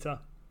to Peter.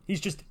 He's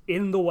just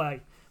in the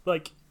way.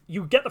 Like,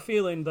 you get the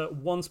feeling that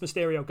once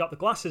Mysterio got the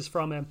glasses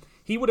from him,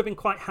 he would have been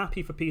quite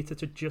happy for Peter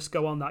to just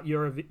go on that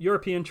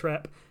European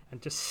trip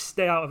and just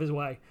stay out of his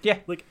way. Yeah.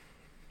 Like,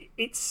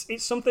 it's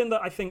something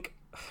that I think,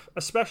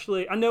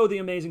 especially, I know the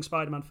Amazing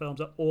Spider-Man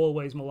films are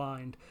always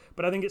maligned,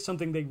 but I think it's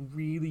something they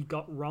really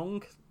got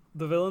wrong,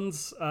 the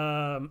villains.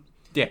 I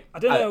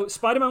don't know,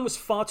 Spider-Man was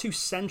far too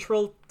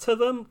central to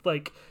them.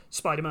 Like,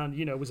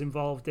 Spider-Man, was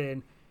involved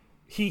in...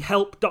 He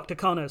helped Dr.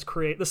 Connors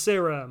create the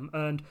serum,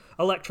 and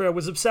Elektra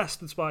was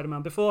obsessed with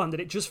Spider-Man beforehand, and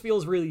it just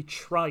feels really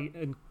trite,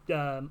 and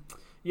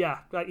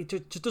it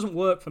just doesn't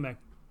work for me.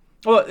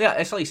 Well, yeah,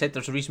 it's like you said,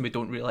 there's a reason we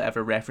don't really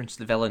ever reference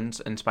the villains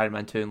in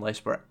Spider-Man 2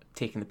 unless we're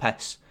taking the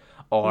piss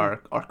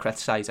or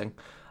criticising,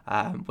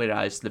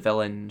 whereas the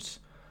villains,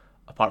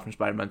 apart from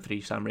Spider-Man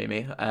 3, Sam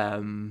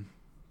Raimi,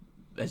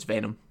 is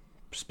Venom,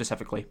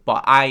 specifically.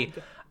 But I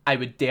I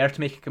would dare to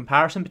make a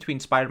comparison between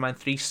Spider-Man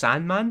 3's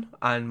Sandman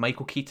and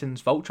Michael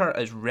Keaton's Vulture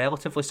is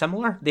relatively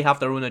similar. They have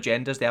their own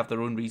agendas, they have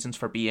their own reasons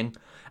for being,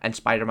 and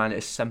Spider-Man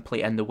is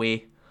simply in the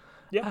way.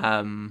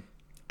 Yeah.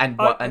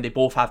 And they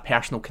both have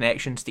personal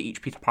connections to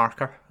each Peter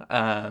Parker,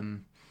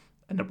 and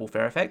they're both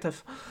very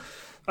effective.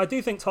 I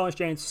do think Thomas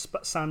Jane's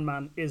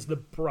Sandman is the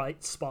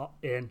bright spot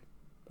in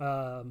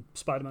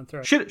Spider-Man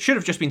 3. Should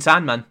have just been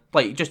Sandman.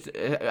 Like, just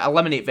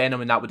eliminate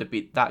Venom, and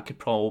that could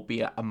probably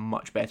be a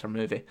much better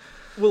movie.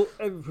 Well,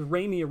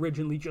 Raimi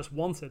originally just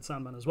wanted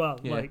Sandman as well.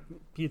 Yeah. Like,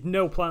 he had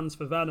no plans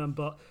for Venom,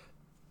 but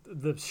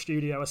the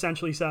studio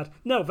essentially said,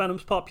 "No,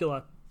 Venom's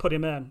popular. Put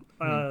him in.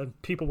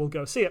 People will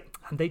go see it,"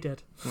 and they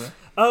did.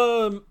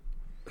 Yeah.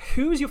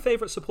 Who's your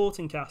favorite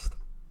supporting cast?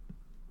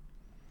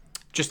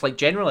 Just like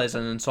generally as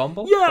an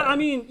ensemble. Yeah, I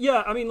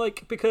mean,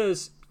 like,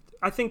 because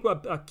I think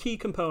a key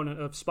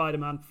component of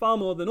Spider-Man, far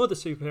more than other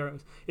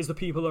superheroes, is the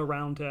people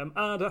around him.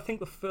 And I think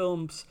the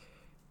films,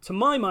 to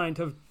my mind,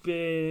 have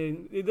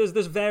been...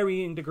 There's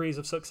varying degrees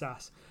of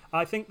success.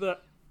 I think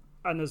that,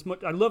 and as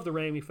much... I love the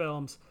Raimi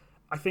films.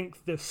 I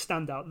think the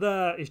standout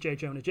there is J.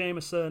 Jonah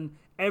Jameson.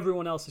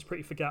 Everyone else is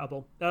pretty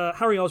forgettable.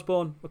 Harry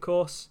Osborn, of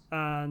course,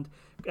 and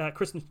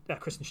Kristen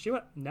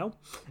Stewart, no.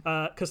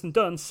 Kirsten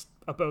Dunst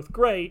are both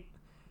great,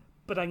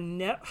 but I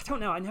don't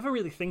know, I never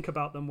really think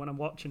about them when I'm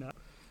watching it.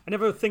 I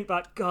never think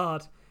that,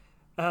 God,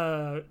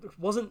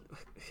 wasn't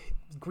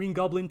Green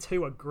Goblin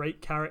 2 a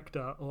great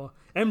character? Or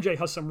MJ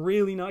has some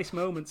really nice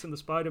moments in the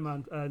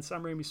Spider-Man,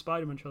 Sam Raimi's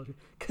Spider-Man trilogy,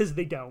 because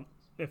they don't,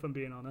 if I'm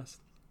being honest.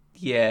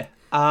 Yeah.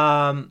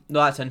 No,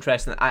 that's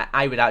interesting.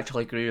 I would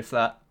actually agree with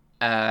that.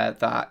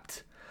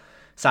 That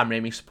Sam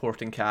Raimi's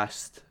supporting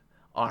cast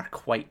are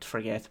quite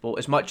forgettable.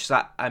 As much as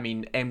that, I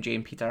mean, MJ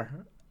and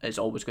Peter is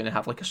always going to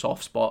have like a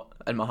soft spot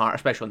in my heart,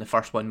 especially in the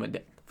first one when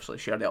they obviously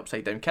share the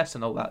upside down kiss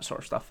and all that sort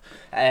of stuff.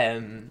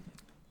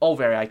 All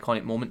very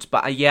iconic moments,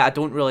 but I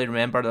don't really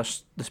remember the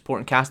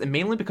supporting cast, and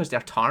mainly because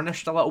they're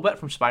tarnished a little bit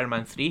from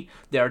Spider-Man 3.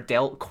 They're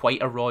dealt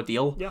quite a raw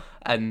deal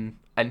in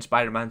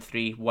Spider-Man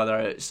 3, whether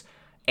it's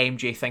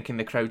MJ thinking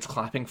the crowd's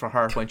clapping for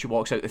her when she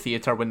walks out the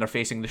theatre when they're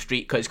facing the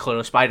street because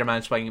clearly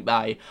Spider-Man swinging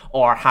by,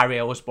 or Harry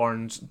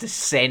Osborn's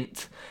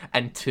descent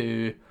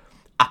into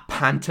a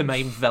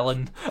pantomime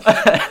villain,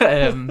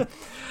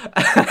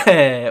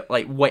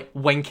 like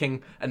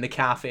winking in the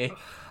cafe,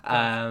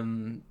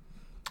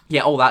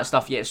 all that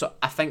stuff. Yeah, so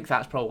I think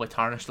that's probably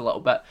tarnished a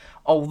little bit.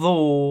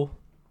 Although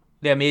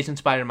the Amazing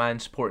Spider-Man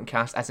supporting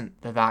cast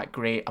isn't that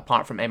great,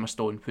 apart from Emma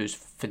Stone, who's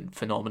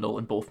phenomenal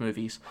in both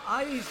movies.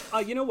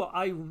 You know what?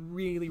 I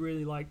really,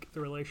 really like the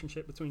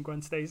relationship between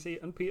Gwen Stacy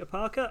and Peter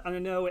Parker, and I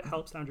know it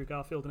helps Andrew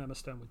Garfield and Emma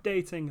Stone with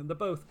dating, and they're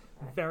both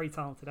very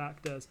talented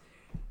actors.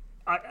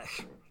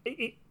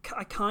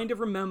 I kind of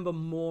remember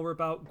more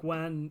about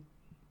Gwen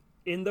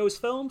in those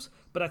films,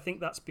 but I think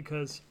that's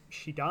because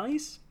she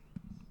dies.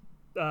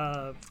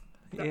 I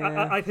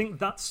think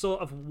that's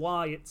sort of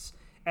why it's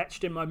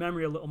etched in my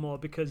memory a little more,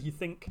 because you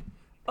think,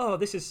 oh,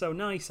 this is so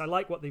nice, I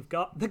like what they've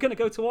got, they're going to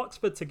go to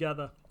Oxford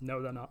together.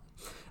 No, they're not.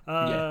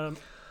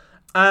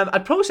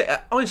 I'd probably say,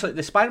 honestly,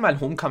 the Spider-Man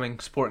Homecoming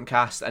supporting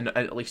cast, and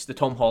at least the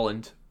Tom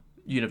Holland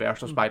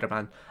universe of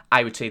Spider-Man,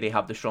 I would say they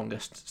have the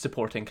strongest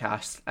supporting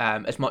cast.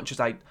 As much as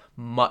I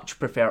much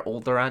prefer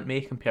older Aunt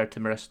May compared to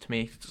Marissa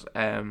Tomei's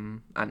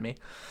Aunt May,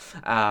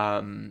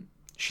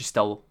 she's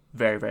still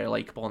very, very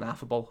likeable and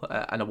affable,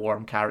 and a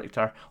warm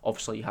character.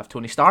 Obviously, you have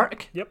Tony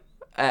Stark. Yep.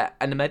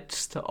 In the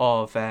midst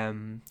of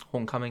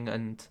Homecoming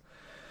and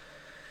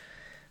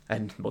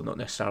well, not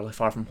necessarily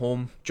Far From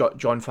Home.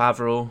 Jon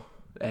Favreau,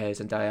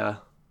 Zendaya.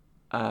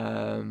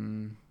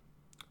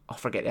 I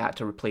forget the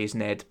actor who plays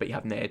Ned, but you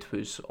have Ned,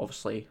 who's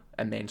obviously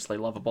immensely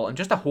lovable, and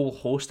just a whole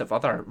host of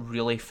other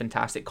really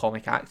fantastic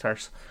comic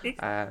actors.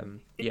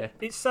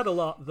 It's said a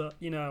lot that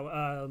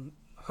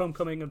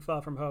Homecoming and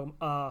Far From Home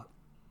are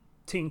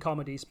teen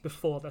comedies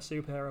before their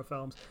superhero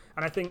films,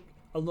 and I think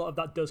a lot of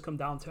that does come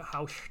down to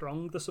how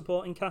strong the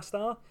supporting cast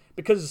are,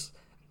 because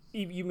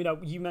you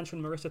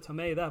mentioned Marissa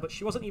Tomei there, but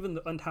she wasn't even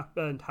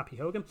Happy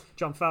Hogan,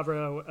 Jon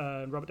Favreau,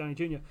 and Robert Downey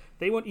Jr.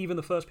 They weren't even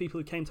the first people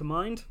who came to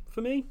mind for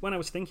me when I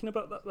was thinking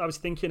about that. I was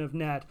thinking of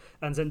Ned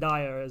and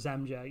Zendaya as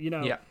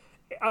MJ.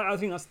 I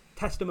think that's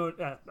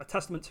a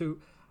testament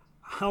to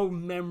how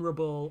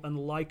memorable and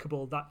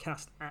likable that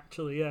cast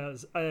actually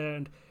is.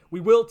 And we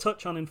will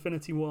touch on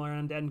Infinity War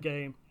and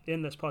Endgame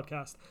in this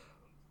podcast.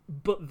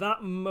 But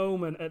that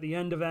moment at the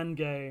end of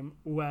Endgame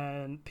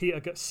when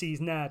Peter sees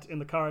Ned in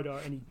the corridor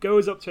and he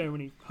goes up to him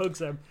and he hugs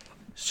him,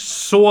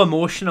 so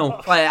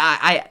emotional.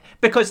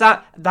 Because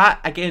that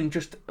again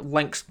just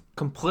links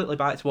completely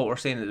back to what we were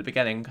saying at the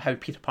beginning, how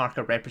Peter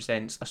Parker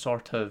represents a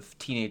sort of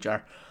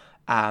teenager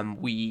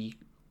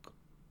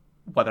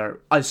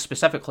whether us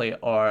specifically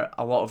or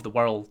a lot of the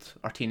world,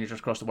 or teenagers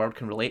across the world,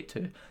 can relate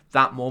to.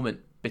 That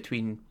moment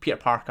between Peter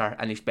Parker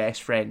and his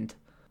best friend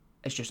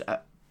is just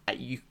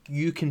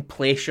you can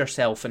place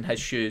yourself in his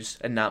shoes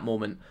in that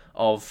moment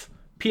of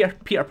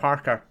Peter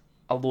Parker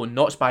alone,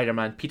 not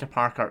Spider-Man, Peter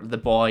Parker, the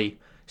boy,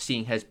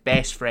 seeing his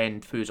best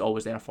friend, who's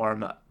always there for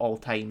him at all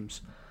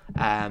times,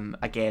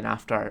 again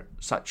after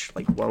such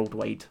like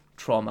worldwide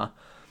trauma.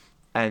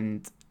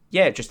 And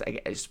yeah,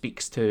 it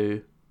speaks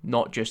to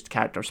not just the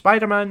character of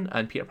Spider-Man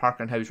and Peter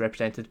Parker and how he's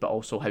represented, but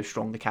also how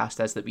strong the cast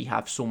is, that we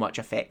have so much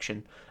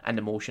affection and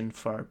emotion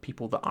for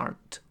people that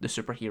aren't the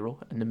superhero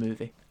in the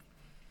movie.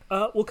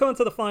 We'll come on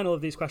to the final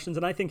of these questions,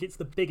 and I think it's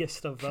the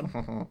biggest of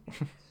them.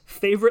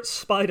 Favorite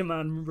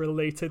Spider-Man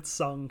related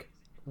song?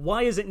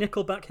 Why is it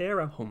Nickelback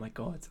Hero? Oh my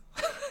god.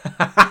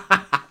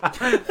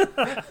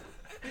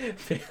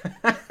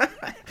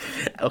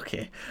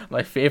 Okay,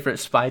 my favorite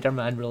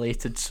Spider-Man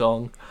related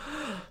song.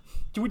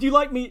 Would you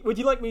like me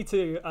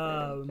to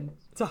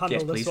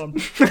handle this one?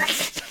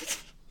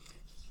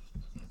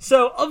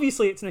 So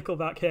obviously it's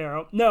Nickelback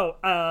Hero. No,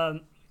 for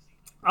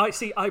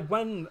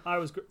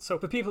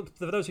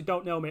those who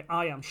don't know me,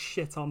 I am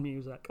shit on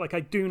music. Like,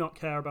 I do not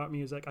care about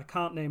music. I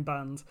can't name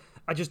bands.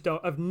 I just don't.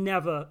 It's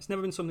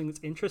never been something that's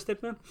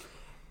interested me.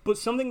 But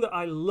something that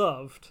I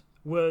loved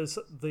was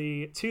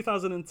the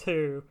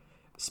 2002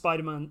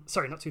 Spider-Man.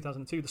 Sorry, not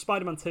 2002. The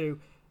Spider-Man 2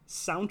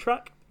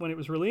 soundtrack when it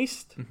was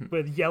released,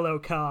 with Yellow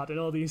Card and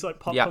all these like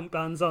pop punk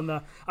bands on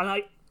there, and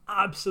I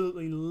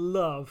absolutely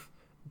love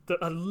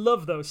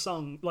those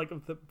songs, like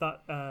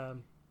that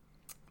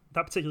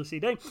particular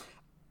CD.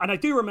 And I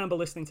do remember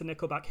listening to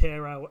Nickelback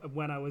Hero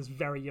when I was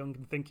very young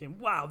and thinking,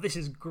 wow, this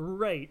is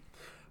great.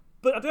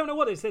 But I don't know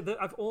what it is that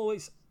I've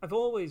always,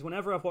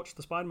 whenever I've watched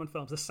the Spider-Man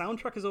films, the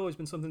soundtrack has always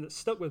been something that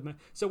stuck with me.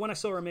 So when I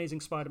saw Amazing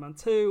Spider-Man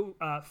 2,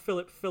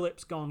 Philip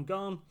Phillips' Gone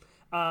Gone,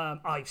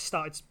 I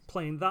started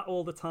playing that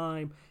all the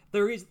time.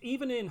 There is,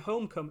 even in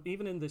Homecoming,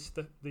 even in the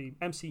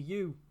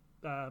MCU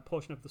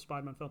portion of the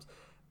Spider-Man films,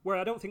 where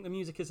I don't think the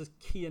music is as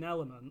key an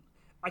element,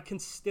 I can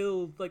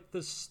still,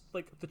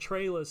 the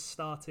trailers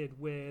started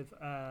with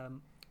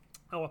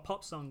our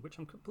pop song, which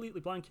I'm completely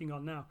blanking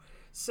on now.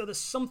 So there's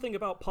something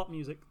about pop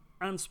music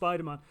and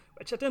Spider-Man,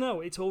 which I don't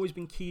know, it's always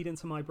been keyed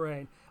into my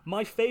brain.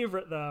 My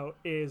favourite, though,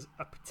 is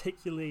a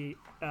particularly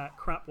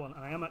crap one,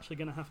 and I am actually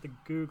going to have to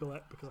Google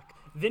it, because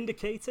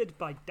Vindicated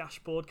by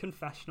Dashboard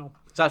Confessional.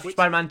 Is that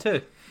Spider-Man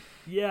 2?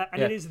 Yeah,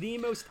 and it is the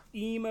most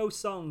emo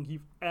song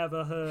you've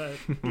ever heard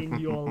in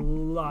your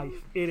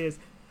life. It is.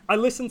 I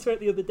listened to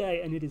it the other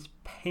day, and it is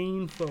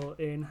painful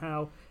in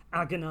how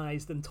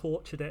agonised and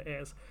tortured it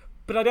is.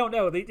 But I don't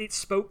know, it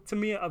spoke to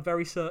me at a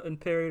very certain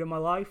period of my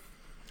life,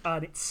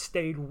 and it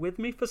stayed with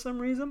me for some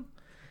reason.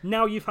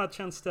 Now you've had a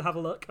chance to have a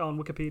look on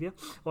Wikipedia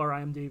or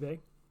IMDb.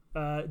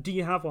 Do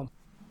you have one?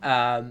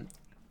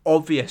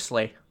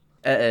 Obviously,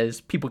 it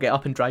is People Get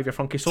Up and Drive Your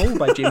Funky Soul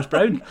by James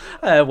Brown,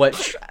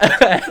 which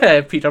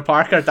Peter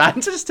Parker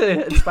dances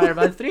to in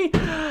Spider-Man 3.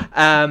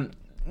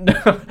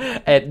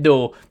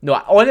 No.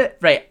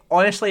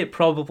 Honestly, it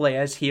probably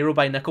is Hero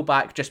by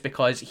Nickelback, just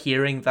because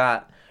hearing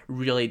that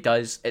really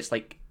does, it's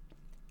like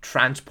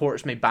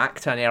transports me back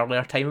to an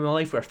earlier time in my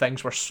life where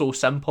things were so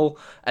simple,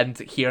 and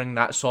hearing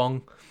that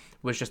song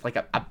was just like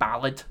a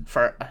ballad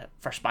for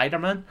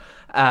Spider-Man.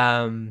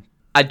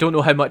 I don't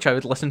know how much I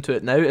would listen to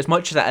it now, as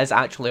much as it is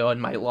actually on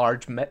my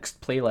large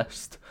mixed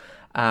playlist.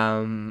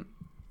 Yeah,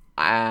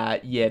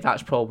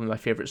 that's probably my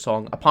favourite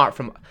song, apart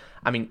from,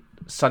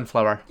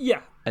 Sunflower.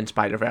 Yeah. And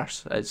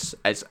Spider-Verse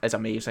is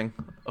amazing,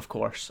 of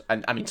course.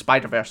 And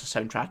Spider-Verse's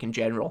soundtrack in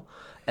general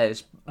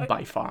is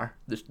by far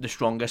the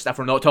strongest, if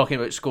we're not talking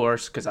about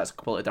scores, because that's a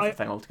completely different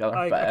thing altogether.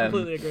 I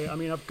completely agree.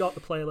 I've got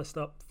the playlist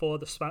up for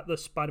the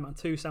Spider-Man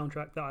 2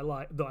 soundtrack that I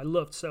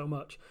loved so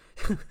much.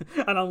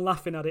 And I'm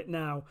laughing at it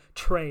now.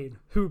 Train,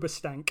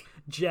 Hoobastank,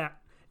 Jet,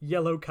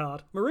 Yellow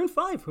Card, Maroon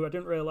 5, who I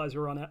didn't realise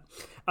were on it.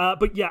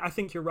 But yeah, I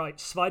think you're right.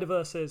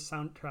 Spider-Verse's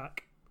soundtrack,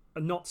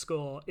 not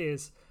score,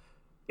 is...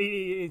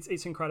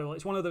 It's incredible.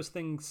 It's one of those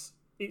things.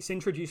 It's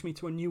introduced me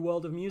to a new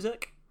world of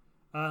music.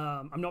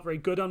 I'm not very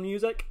good on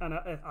music, and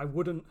I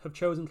wouldn't have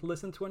chosen to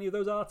listen to any of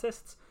those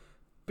artists.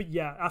 But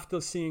yeah,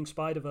 after seeing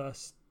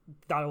Spider-Verse,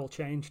 that all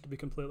changed, to be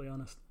completely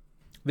honest.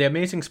 The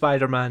Amazing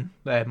Spider-Man,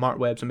 Mark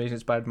Webb's Amazing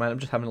Spider-Man, I'm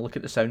just having a look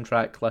at the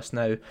soundtrack list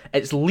now.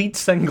 Its lead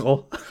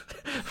single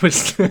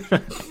was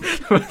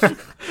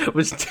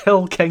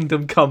Till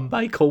Kingdom Come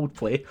by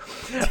Coldplay,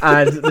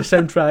 and the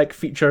soundtrack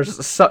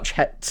features such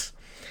hits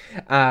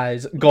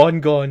as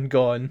Gone, Gone,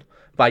 Gone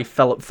by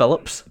Philip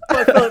Phillips.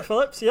 By Philip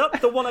Phillips, yep,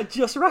 the one I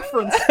just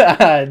referenced.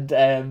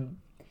 And,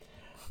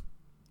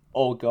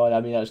 oh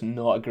god, it's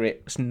not a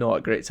great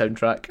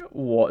soundtrack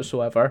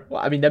whatsoever.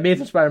 The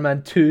Amazing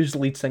Spider-Man 2's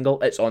lead single,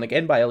 It's On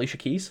Again by Alicia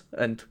Keys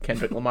and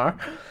Kendrick Lamar.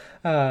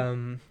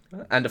 And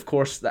of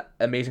course, the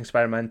Amazing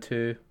Spider-Man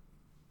 2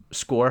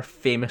 score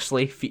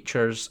famously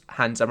features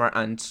Hans Zimmer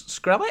and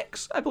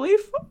Skrillex, I believe.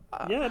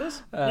 Yeah, it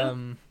is.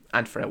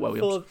 And Pharrell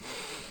Williams.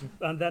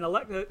 And then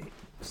Electro.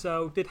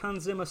 So did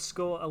Hans Zimmer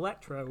score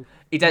Electro?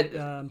 He did.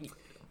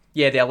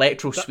 Yeah, the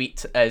Electro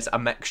Suite is a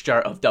mixture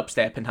of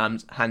dubstep and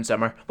Hans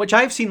Zimmer, which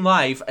I've seen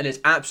live, and it's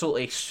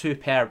absolutely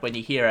superb when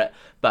you hear it,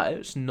 but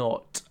it's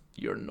not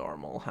your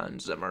normal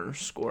Hans Zimmer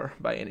score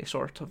by any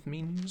sort of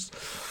means.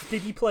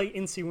 Did you play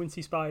Incy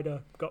Wincy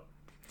Spider?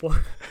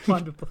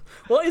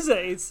 What is it?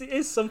 It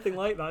is something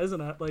like that,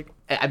 isn't it? Like,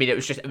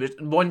 it was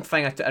one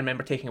thing I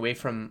remember taking away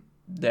from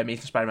the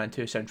Amazing Spider-Man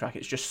 2 soundtrack,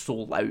 it's just so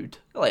loud.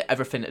 Like,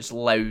 everything is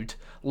loudness,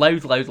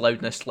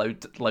 loudness,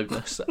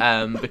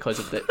 because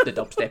of the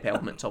dubstep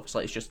elements.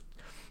 Obviously, it's just...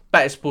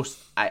 But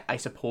I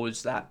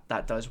suppose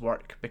that does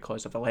work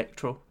because of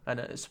electro, and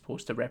it is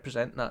supposed to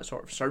represent that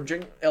sort of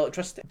surging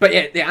electricity. But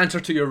yeah, the answer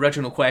to your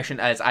original question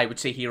is I would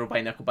say Hero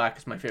by Nickelback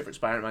is my favourite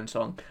Spider-Man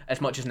song.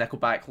 As much as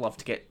Nickelback love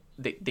to get...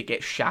 They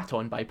get shat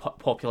on by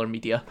popular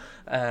media,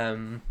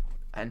 and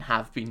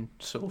have been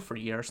so for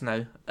years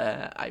now.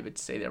 I would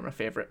say they're my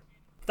favourite.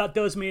 That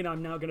does mean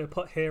I'm now going to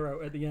put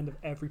Hero at the end of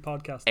every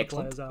podcast that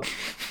plays out.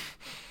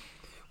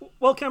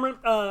 Well, Cameron,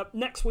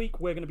 next week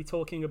we're going to be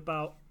talking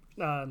about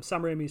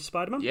Sam Raimi's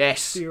Spider-Man.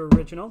 Yes. The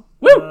original.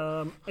 Woo!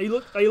 Are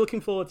you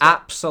looking forward to it?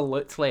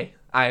 Absolutely.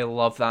 I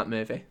love that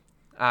movie.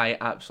 I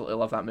absolutely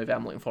love that movie.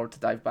 I'm looking forward to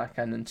dive back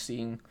in and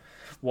seeing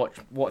what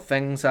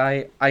things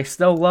I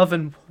still love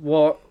and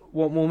what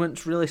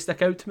moments really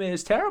stick out to me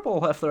as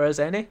terrible, if there is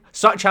any.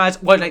 Such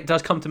as, what it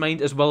does come to mind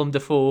is Willem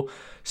Dafoe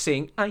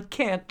saying, "I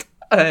can't,"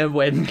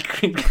 when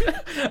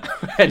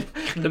when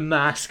the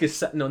mask is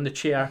sitting on the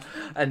chair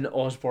in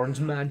Osborn's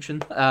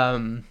mansion.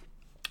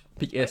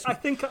 But yes. I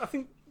think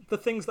the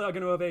things that are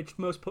going to have aged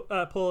most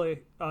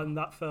poorly in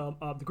that film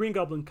are the Green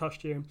Goblin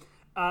costume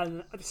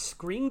and a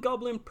Screen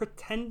Goblin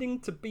pretending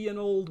to be an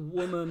old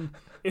woman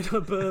in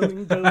a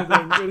burning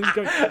building.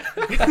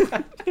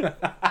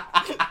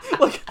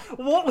 Like,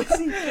 what was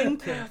he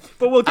thinking?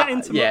 But we'll get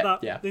into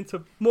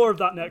into more of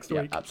that next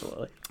week.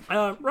 Absolutely.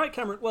 Right,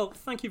 Cameron. Well,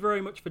 thank you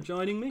very much for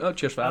joining me. Oh,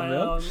 cheers for having me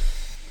on.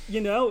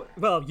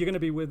 Well, you're going to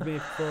be with me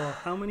for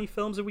how many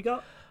films have we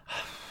got?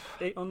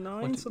 8 or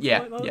 9, something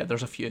like that? Yeah,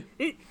 there's a few.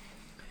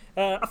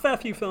 A fair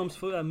few films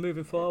for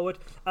moving forward.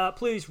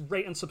 Please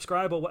rate and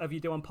subscribe or whatever you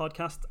do on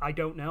podcast. I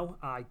don't know.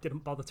 I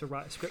didn't bother to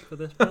write a script for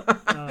this.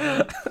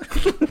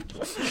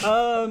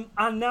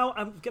 And now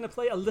I'm going to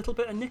play a little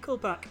bit of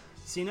Nickelback.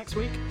 See you next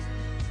week.